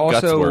 And I what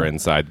also guts were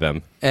inside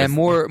them? And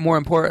more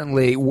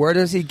importantly, where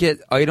does he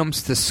get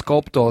items to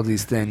sculpt all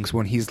these things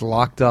when he's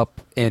locked up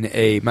in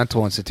a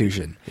mental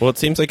institution? Well, it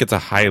seems like it's a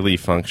highly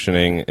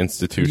functioning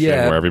institution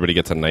Yeah. where everybody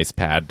gets a nice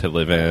pad to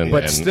live in.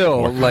 But and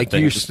still, work on you're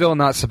things. still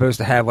not supposed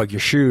to have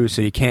your shoes,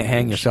 so you can't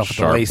hang yourself at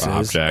the Sharp laces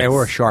objects.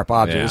 or a sharp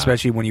object, Yeah.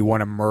 especially when you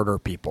want to murder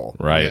people.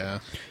 Right.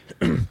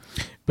 Yeah.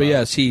 But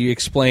yes, he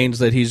explains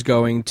that he's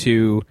going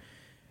to.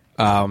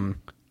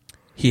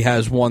 He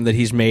has one that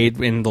he's made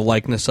in the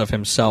likeness of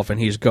himself, and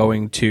he's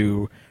going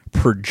to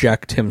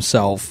project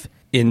himself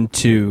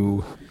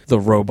into the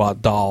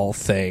robot doll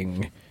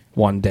thing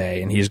one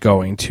day, and he's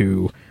going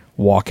to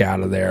walk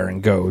out of there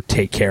and go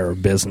take care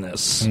of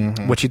business.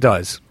 Mm-hmm. Which he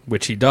does.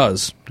 Which he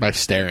does. By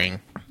staring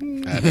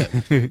at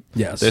it.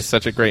 Yes. There's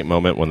such a great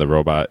moment when the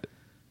robot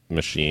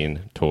machine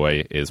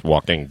toy is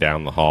walking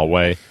down the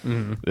hallway.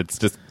 Mhm. It's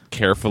just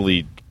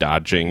carefully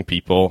dodging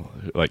people,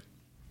 like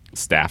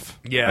staff,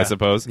 Yeah. I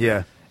suppose.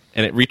 Yeah.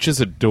 And it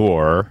reaches a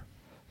door,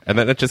 and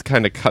then it just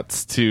kind of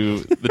cuts to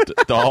the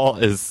doll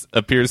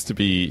appears to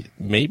be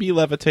maybe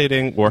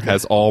levitating or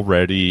has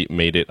already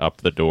made it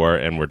up the door,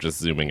 and we're just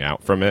zooming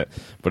out from it.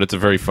 But it's a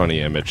very funny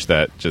image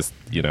that just,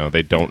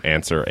 they don't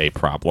answer a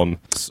problem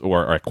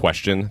or a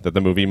question that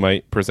the movie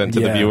might present to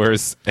the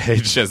viewers. They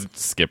just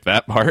skip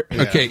that part.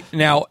 Yeah. Okay,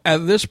 now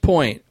at this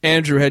point,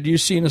 Andrew, had you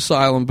seen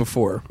Asylum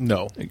before?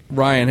 No.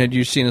 Ryan, had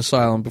you seen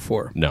Asylum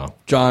before? No.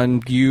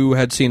 John, you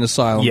had seen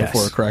Asylum Yes.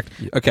 before, correct?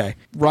 Okay.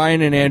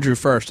 Ryan and Andrew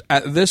first.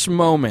 At this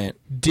moment,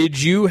 did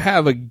you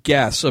have a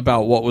guess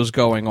about what was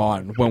going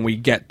on when we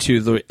get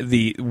to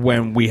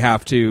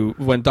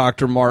when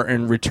Dr.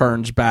 Martin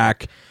returns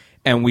back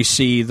and we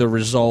see the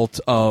result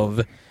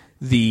of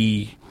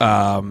the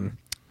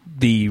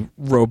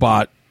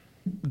robot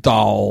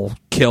doll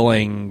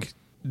killing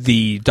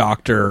the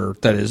doctor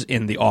that is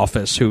in the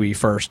office who he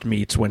first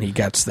meets when he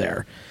gets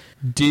there?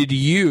 Did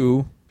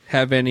you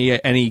have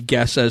any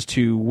guess as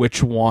to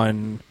which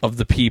one of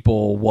the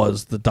people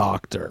was the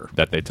doctor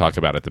that they talk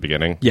about at the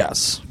beginning?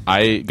 Yes.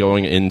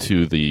 Going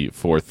into the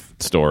fourth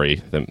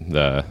story,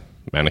 the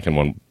mannequin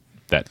one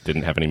that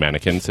didn't have any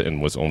mannequins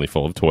and was only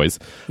full of toys.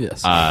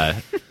 Yes.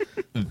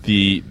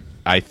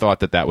 I thought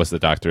that was the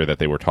doctor that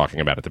they were talking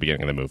about at the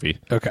beginning of the movie.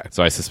 Okay.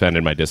 So I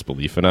suspended my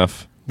disbelief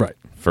enough, right,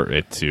 for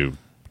it to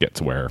get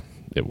to where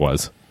it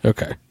was.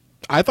 Okay.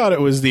 I thought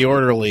it was the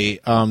orderly,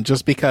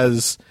 just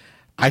because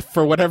I,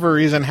 for whatever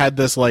reason, had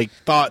this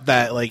thought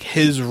that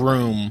his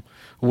room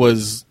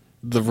was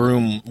the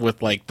room with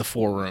the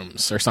 4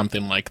 rooms or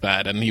something like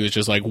that, and he was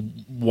just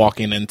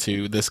walking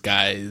into this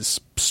guy's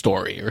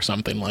story or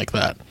something like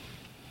that.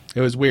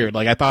 It was weird.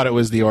 I thought it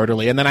was the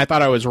orderly, and then I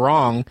thought I was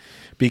wrong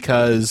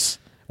because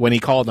when he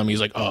called him,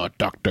 he's like, "Oh,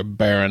 Dr.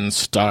 Byron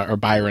Starr."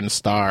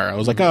 I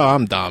was like, "Oh,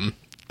 I'm dumb,"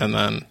 and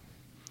then.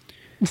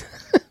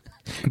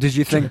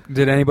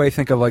 Did anybody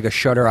think of a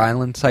Shutter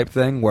Island type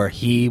thing where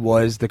he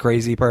was the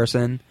crazy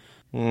person?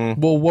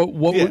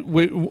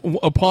 Well,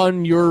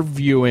 upon your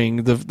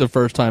viewing the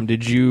first time,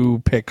 did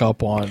you pick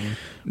up on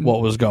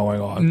what was going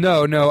on?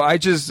 No. I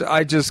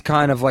just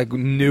kind of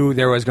knew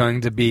there was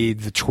going to be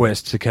the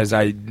twist because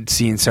I'd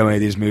seen so many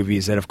of these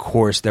movies that, of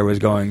course, there was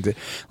going to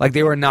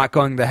they were not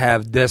going to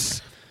have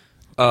this.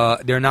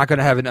 They're not going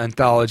to have an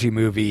anthology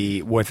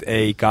movie with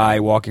a guy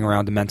walking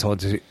around a mental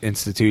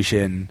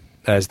institution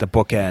as the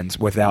bookends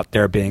without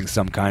there being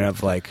some kind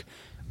of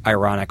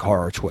ironic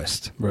horror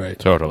twist. Right.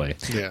 Totally.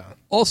 Yeah.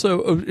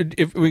 Also,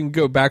 if we can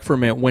go back for a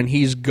minute, when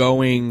he's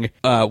going,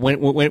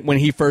 when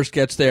he first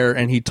gets there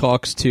and he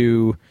talks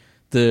to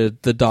the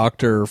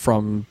doctor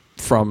from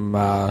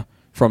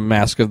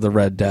Mask of the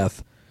Red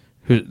Death,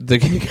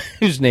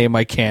 whose name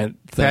I can't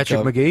think Patrick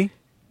of. McGee?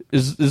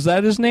 Is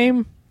that his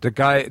name? The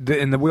guy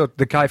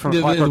the guy from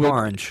Clockwork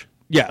Orange.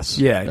 Yes.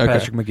 Yeah, Okay.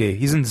 Patrick McGee.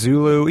 He's in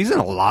Zulu. He's in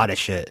a lot of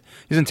shit.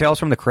 He's in Tales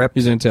from the Crypt.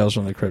 He's in Tales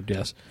from the Crypt,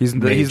 yes. He's the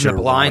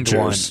blind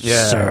Rogers, one.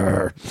 Yeah.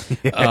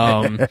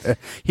 Sir.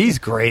 He's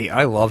great.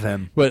 I love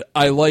him. But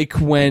I like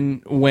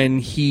when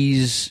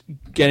he's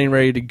getting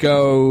ready to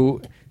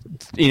go,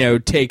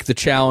 take the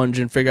challenge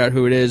and figure out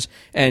who it is,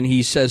 and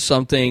he says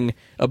something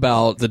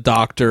about the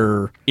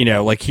doctor,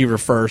 he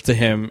refers to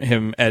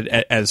him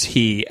as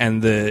he,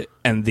 and the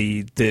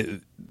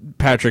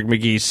Patrick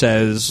McGee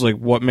says,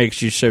 what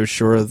makes you so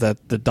sure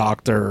that the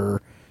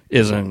doctor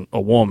isn't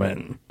a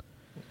woman?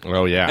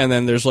 Oh, yeah. And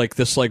then there's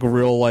this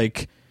real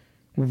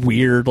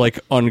weird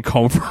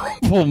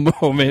uncomfortable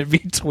moment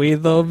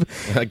between them.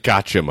 A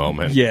gotcha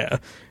moment. Yeah.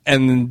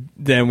 And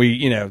then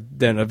we,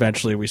 then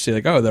eventually we see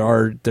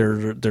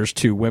there's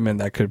 2 women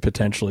that could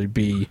potentially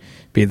be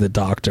the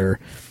doctor.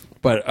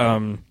 But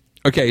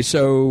okay,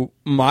 so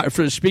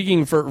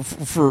speaking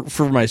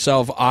for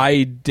myself,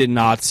 I did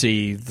not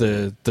see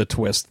the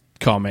twist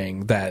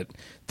coming that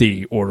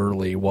the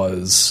orderly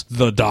was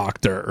the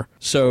doctor.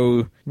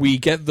 So we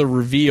get the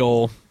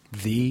reveal.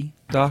 The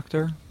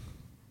doctor?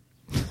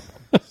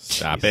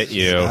 Stop it,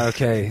 you.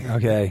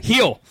 Okay.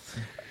 Heel.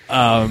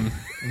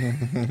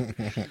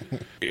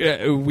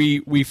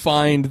 We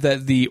find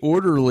that the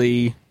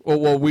orderly.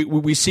 Well,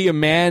 we see a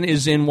man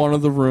is in one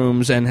of the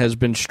rooms and has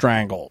been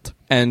strangled,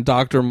 and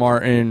Dr.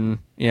 Martin,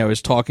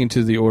 is talking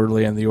to the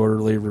orderly, and the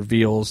orderly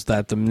reveals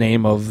that the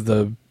name of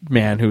the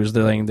man who is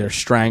laying there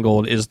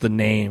strangled is the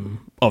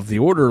name of the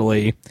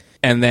orderly,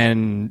 and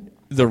then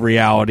the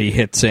reality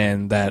hits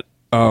in that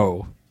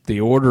the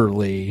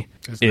orderly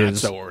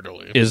is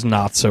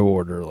not so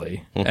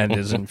orderly, and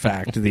is in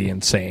fact the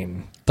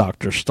insane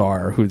Dr.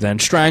 Starr, who then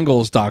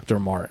strangles Dr.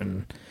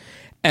 Martin,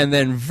 and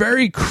then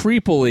very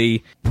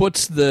creepily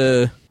puts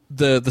the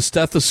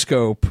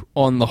stethoscope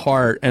on the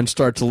heart and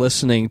starts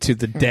listening to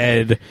the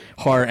dead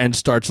heart and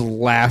starts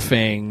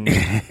laughing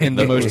in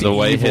the most the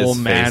way evil his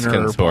manner face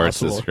contorts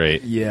possible. is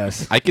great.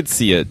 Yes. I could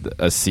see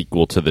a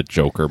sequel to the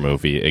Joker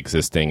movie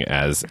existing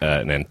as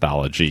an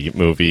anthology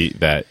movie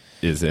that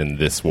is in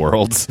this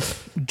world.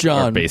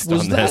 John, based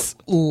was on that this.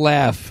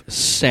 laugh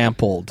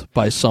sampled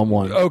by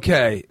someone?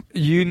 Okay,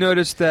 you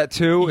noticed that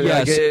too?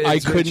 Yes, I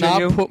could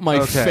not put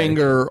my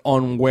finger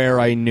on where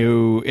I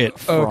knew it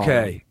from.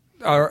 Okay,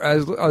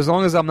 As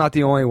long as I'm not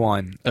the only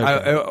one,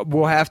 Okay.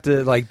 we'll have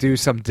to like do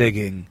some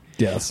digging.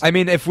 Yes. I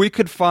mean, if we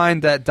could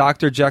find that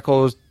Dr.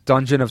 Jekyll's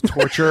Dungeon of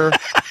Torture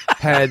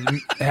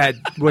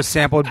was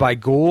sampled by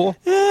Ghoul,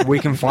 we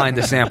can find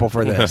a sample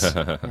for this.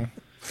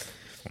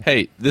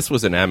 Hey, this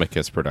was an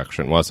Amicus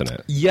production, wasn't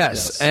it?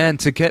 Yes, and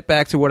to get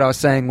back to what I was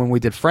saying when we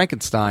did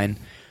Frankenstein,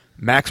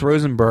 Max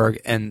Rosenberg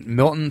and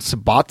Milton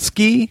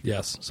Subotsky,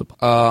 Yes.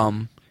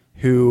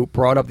 who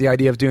brought up the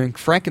idea of doing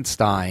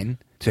Frankenstein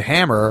to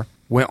Hammer,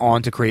 went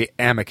on to create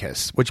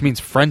Amicus, which means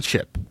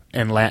friendship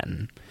in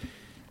Latin.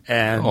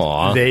 And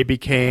Aww. they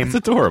became It's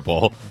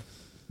adorable.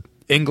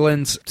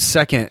 England's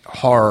second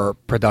horror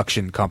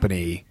production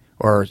company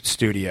or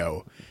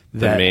studio.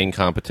 The main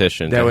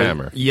competition to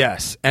Hammer.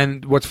 Yes,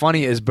 and what's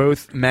funny is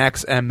both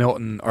Max and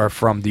Milton are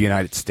from the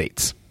United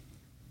States.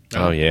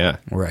 Oh yeah,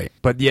 right.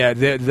 But yeah,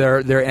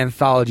 their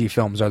anthology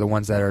films are the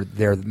ones that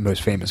they're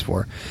most famous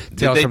for.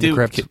 Tales from the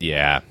Crypt,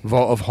 yeah,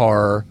 Vault of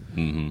Horror.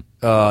 Mm-hmm.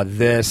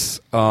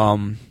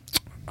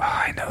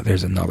 I know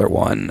there's another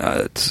one.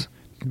 It's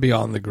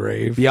Beyond the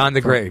Grave. Beyond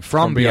the Grave.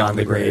 From Beyond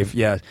the Grave.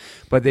 Yes,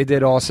 but they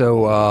did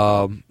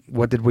also.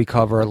 What did we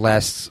cover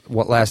last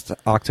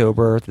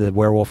October? The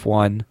werewolf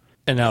one.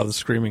 And now the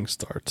screaming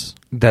starts.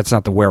 That's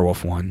not the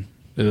werewolf one.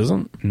 It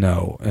isn't?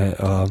 No.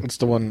 It's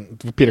the one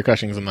Peter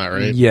Cushing's in that,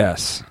 right?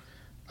 Yes.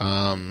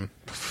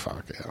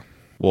 Fuck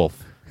yeah.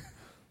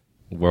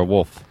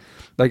 Werewolf.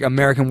 Like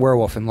American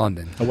Werewolf in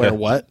London. A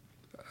what?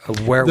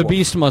 A werewolf. The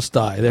Beast Must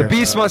Die. The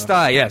Beast Must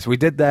Die, yes. We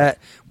did that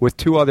with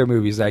two other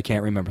movies that I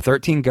can't remember.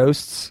 13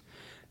 Ghosts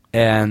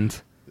and...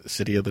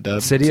 City of the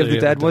Dead. City of the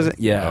Dead, was it?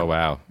 Yeah. Oh,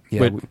 wow.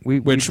 Yeah,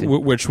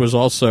 which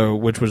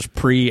was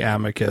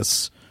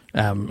pre-Amicus.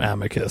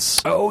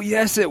 Amicus. Oh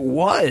yes, it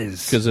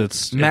was because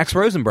it's Max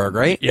Rosenberg,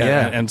 right?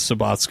 Yeah, and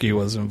Subotsky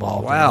was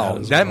involved. Wow,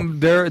 in that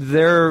as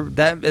well.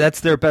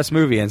 That's their best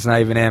movie, and it's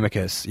not even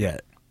Amicus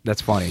yet.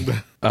 That's funny.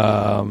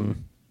 Their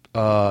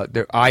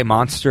Eye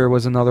Monster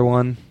was another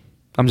one.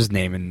 I'm just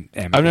naming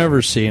Amicus. I've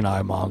never seen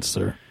Eye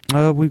Monster.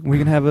 We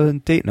can have a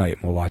date night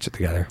and we'll watch it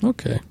together.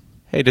 Okay.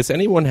 Hey, does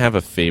anyone have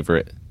a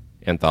favorite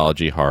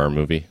anthology horror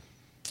movie?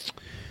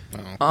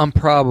 I'm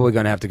probably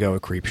gonna have to go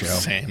with Creepshow.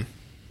 Same.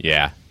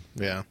 Yeah.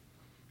 Yeah.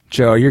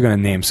 Joe, you're going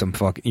to name some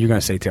you're going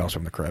to say Tales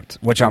from the Crypt,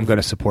 which I'm going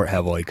to support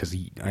heavily because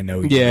I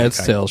know. Yeah,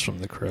 it's Tales from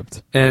the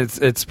Crypt, and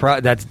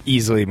that's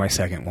easily my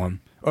second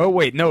one. Oh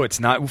wait, no, it's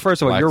not.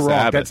 First of all, Black you're wrong.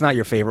 Sabbath. That's not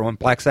your favorite one.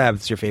 Black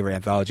Sabbath's your favorite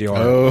anthology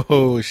horror.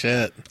 Oh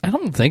shit! I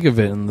don't think of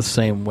it in the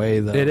same way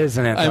though. It is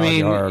an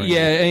anthology horror.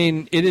 Yeah, I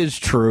mean, it is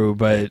true,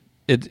 but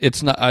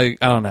it's not. I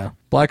don't know.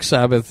 Black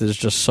Sabbath is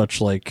just such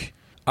like.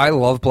 I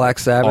love Black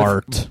Sabbath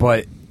art,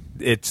 but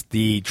it's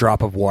the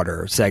Drop of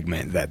Water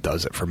segment that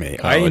does it for me.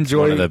 Oh, I it's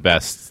enjoy one of the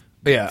best.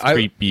 Yeah,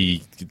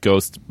 creepy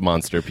ghost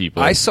monster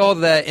people. I saw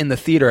that in the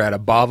theater at a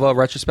Bava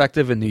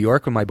retrospective in New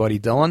York with my buddy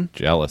Dylan.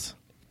 Jealous.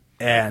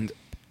 And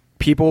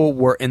people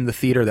were in the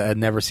theater that had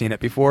never seen it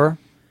before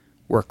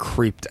were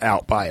creeped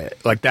out by it.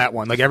 Like that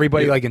one. Like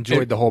everybody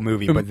enjoyed the whole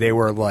movie, but they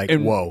were like,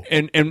 whoa.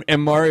 And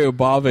Mario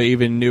Bava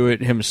even knew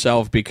it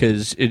himself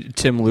because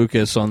Tim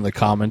Lucas on the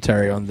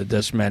commentary on the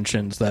disc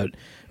mentions that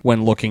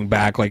when looking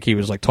back, like he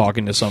was like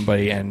talking to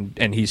somebody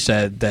and he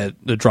said that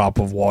The Drop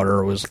of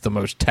Water was the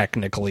most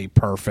technically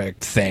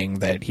perfect thing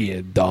that he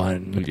had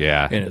done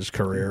in his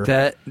career.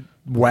 That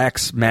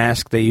wax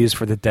mask they use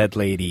for the dead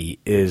lady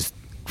is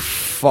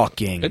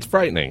fucking It's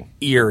frightening.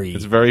 Eerie.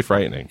 It's very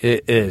frightening.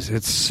 It is.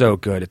 It's so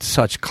good. It's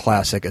such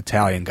classic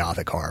Italian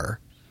Gothic horror.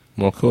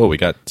 Well, cool. We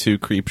got 2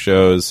 creep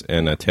shows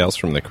and a Tales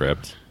from the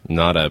Crypt,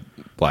 not a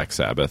Black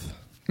Sabbath.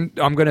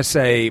 I'm going to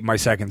say my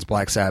second's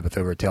Black Sabbath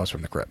over Tales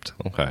from the Crypt.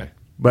 Okay.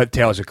 But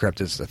Tales of the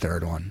Crypt is the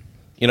third one.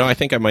 You know, I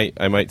think I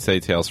might say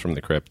Tales from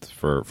the Crypt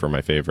for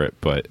my favorite,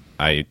 but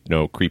I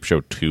know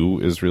Creepshow 2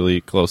 is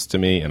really close to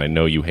me, and I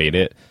know you hate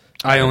it.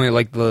 I only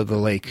like the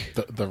lake.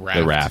 The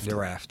raft. The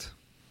raft.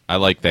 I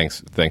like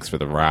Thanks for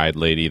the Ride,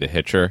 Lady, the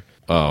Hitcher.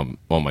 Oh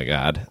my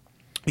God.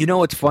 You know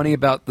what's funny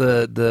about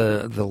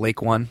the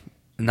lake one?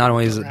 Not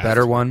only is it a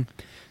better one,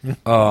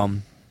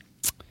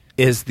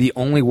 is the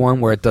only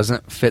one where it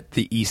doesn't fit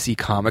the EC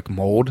comic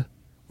mold,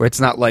 where it's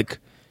not like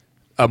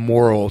a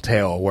moral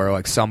tale where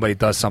like somebody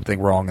does something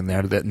wrong and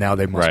now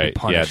they must be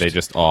punished. Yeah, they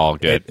just all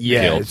get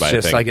killed by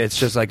a thing. It's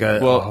just like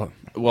a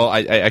well,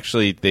 I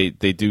actually they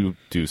do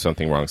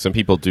something wrong. Some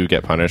people do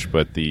get punished,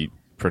 but the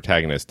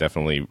protagonist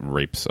definitely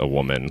rapes a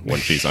woman when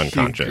she's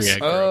unconscious. she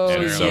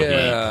needs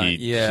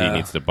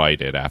to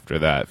bite it after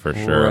that for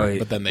sure. Right.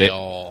 But then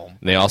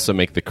they also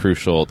make the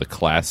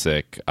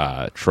classic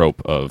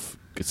trope of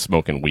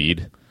smoking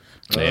weed.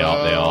 They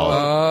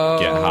all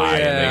get high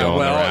and they go on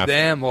the raft.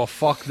 Damn, well,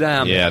 fuck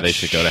them. Yeah, they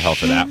should go to hell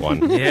for that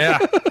one. Yeah.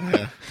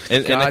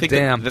 And I think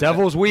damn,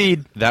 Devil's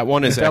Weed. That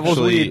one is Devil's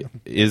actually Weed.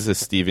 is a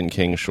Stephen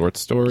King short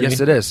story.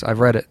 Yes, it is. I've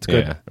read it. It's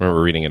good. Yeah, I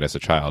remember reading it as a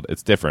child.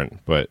 It's different,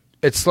 but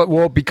it's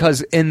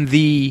because in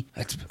the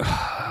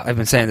I've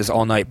been saying this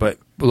all night, but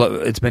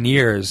it's been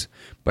years.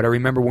 But I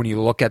remember when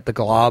you look at the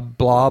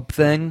blob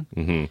thing,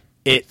 mm-hmm.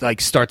 it like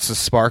starts to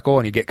sparkle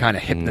and you get kind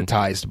of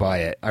hypnotized by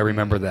it. I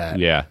remember that.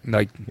 Yeah,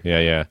 like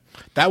yeah.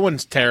 That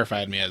one's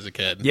terrified me as a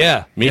kid.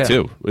 Yeah, Me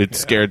too. It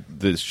scared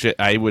the shit.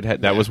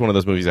 That was one of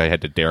those movies I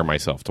had to dare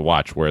myself to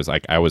watch. Whereas,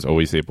 like, I was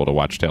always able to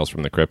watch Tales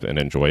from the Crypt and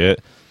enjoy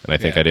it. And I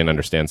think I didn't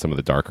understand some of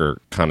the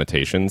darker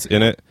connotations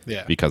in it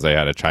because I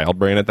had a child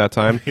brain at that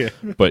time.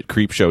 But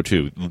Creepshow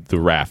 2, The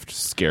Raft,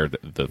 scared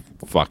the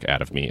fuck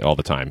out of me all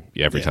the time,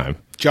 every time.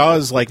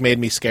 Jaws like made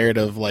me scared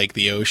of like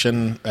the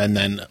ocean and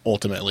then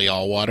ultimately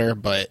all water,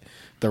 but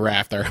The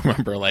Raft, I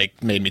remember,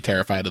 like made me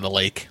terrified of the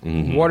lake.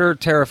 Mm-hmm. Water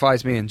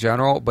terrifies me in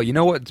general, but you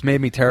know what's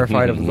made me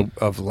terrified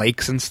of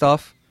lakes and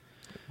stuff?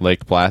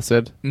 Lake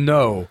Placid?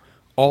 No.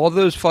 All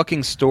those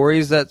fucking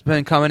stories that's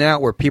been coming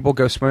out where people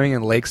go swimming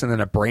in lakes and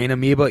then a brain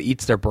amoeba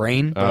eats their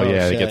brain. Oh,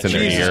 yeah, it gets in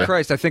their ear. Jesus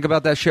Christ, I think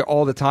about that shit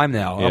all the time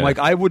now. I'm like,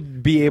 I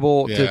would be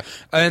able to...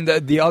 And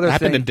the other thing...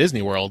 happened in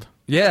Disney World.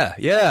 Yeah,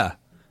 yeah.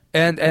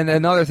 And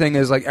another thing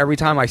is, like, every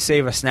time I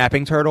save a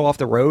snapping turtle off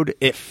the road,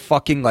 it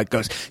fucking, like,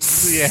 goes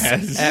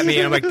at me.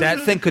 And I'm like,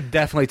 that thing could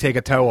definitely take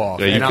a toe off.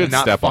 Yeah, you and could I'm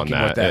not step on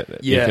fucking with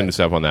that. You can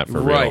step on that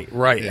for real.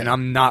 Right. And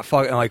I'm not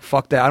fucking, like,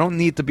 fuck that. I don't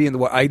need to be in the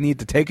water. I need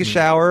to take a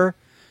shower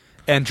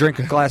and drink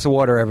a glass of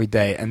water every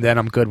day, and then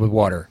I'm good with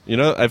water. You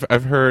know,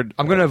 I've heard...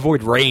 I'm going to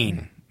avoid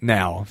rain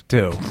now,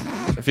 too.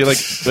 I feel like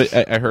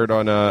I heard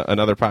on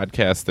another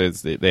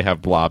podcast they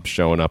have blobs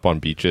showing up on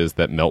beaches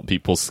that melt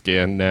people's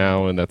skin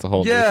now, and that's a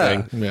whole new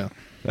thing. Yeah.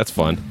 That's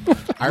fun.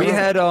 We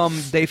had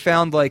they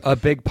found like a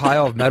big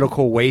pile of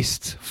medical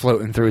waste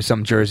floating through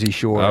some Jersey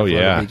shore. Oh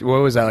yeah,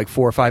 what was that, like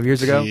 4 or 5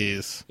 years ago?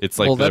 Jeez. It's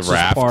like the that's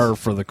raft. Just par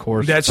for the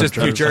course. That's just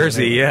New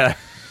Jersey, yeah.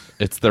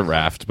 It's the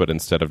raft, but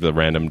instead of the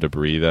random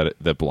debris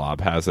that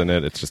Blob has in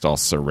it, it's just all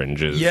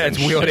syringes. Yeah, it's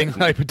wielding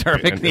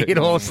hypodermic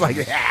needles.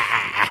 Like,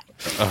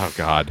 oh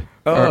god.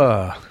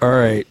 All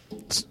right,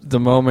 the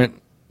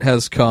moment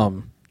has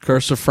come.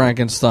 Curse of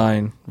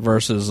Frankenstein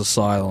versus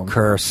Asylum.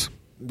 Curse.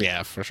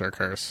 Yeah, for sure,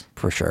 Curse.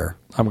 For sure.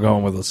 I'm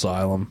going with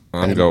Asylum.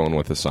 I'm going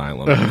with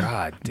Asylum.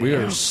 God damn. We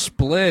are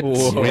split.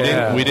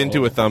 We didn't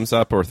do a thumbs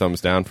up or thumbs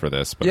down for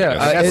this. But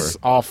I guess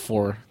all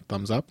 4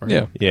 thumbs up.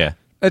 Right? Yeah.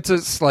 It's a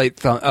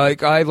slight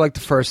like I like the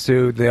first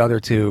 2. The other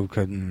 2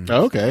 couldn't.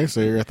 Okay,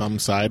 so you're a thumb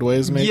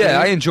sideways, maybe. Yeah,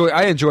 I enjoy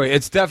it.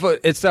 It's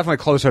definitely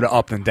closer to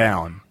up than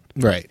down.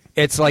 Right.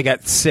 It's like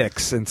at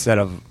 6 instead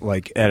of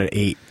like at an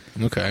 8.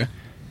 Okay.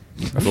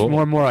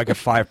 Cool. More like a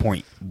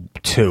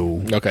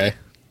 5.2. Okay.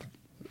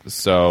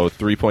 So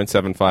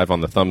 3.75 on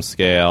the thumb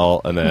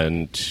scale, and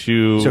then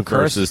 2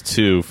 versus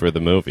 2 for the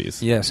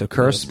movies. Yeah, so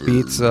Curse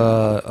beats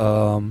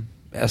Asylum,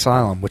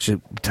 which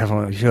it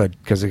definitely should,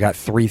 because it got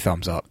 3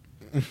 thumbs up.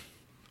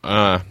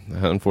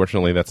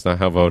 Unfortunately, that's not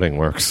how voting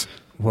works.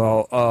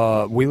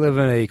 Well, we live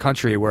in a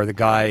country where the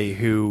guy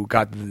who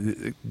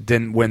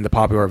didn't win the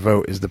popular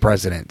vote is the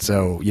president.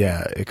 So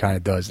yeah, it kind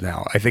of does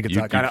now. I think it's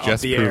kind of just up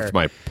the proved air.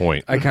 my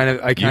point.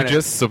 You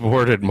just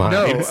supported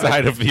my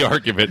side of the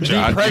argument,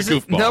 John.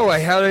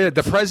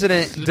 The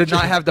president did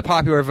not have the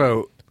popular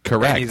vote.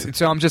 Correct.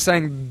 So I'm just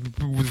saying,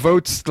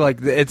 votes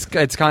like it's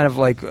kind of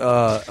like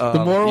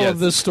the moral of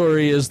this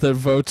story is that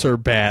votes are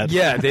bad.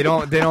 Yeah, they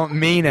don't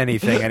mean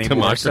anything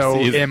anymore. So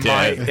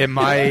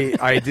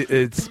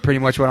it's pretty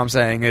much what I'm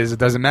saying is it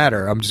doesn't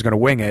matter. I'm just going to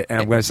wing it,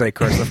 and I'm going to say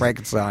Curse of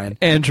Frankenstein.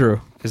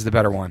 Andrew is the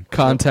better one.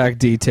 Contact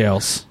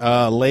details.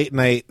 Late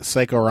night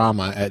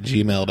psychorama at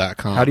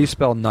gmail.com. How do you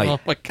spell night?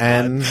 Oh my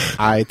God.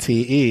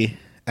 NITE.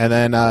 And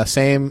then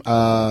same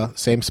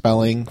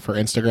spelling for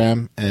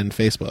Instagram and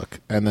Facebook.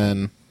 And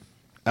then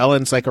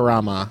Ellen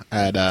Psychorama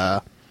at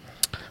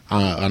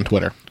on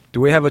Twitter. Do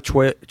we have a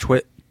Twitter?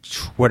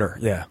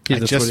 Yeah.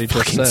 That's what he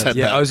just said.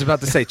 Yeah, I was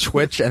about to say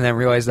Twitch and then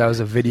realized that was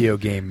a video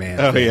game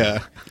man. Oh, yeah.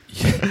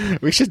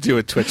 We should do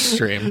a Twitch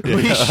stream.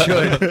 We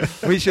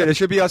should. It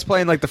should be us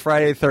playing like the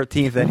Friday the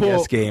 13th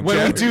NES game.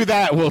 When we do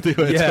that, we'll do a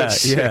Twitch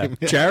stream.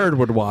 Jared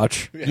would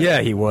watch.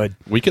 Yeah, he would.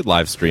 We could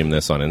live stream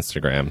this on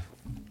Instagram.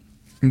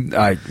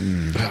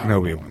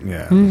 Nobody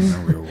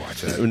would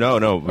watch it.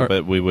 No,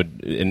 but we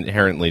would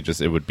inherently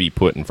it would be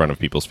put in front of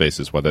people's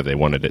faces whether they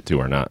wanted it to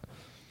or not.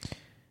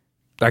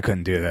 I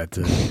couldn't do that.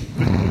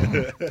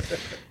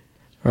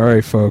 All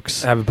right,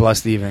 folks. Have a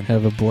blessed evening.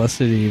 Have a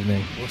blessed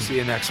evening. We'll see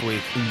you next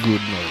week.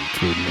 Good night.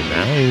 Good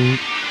night.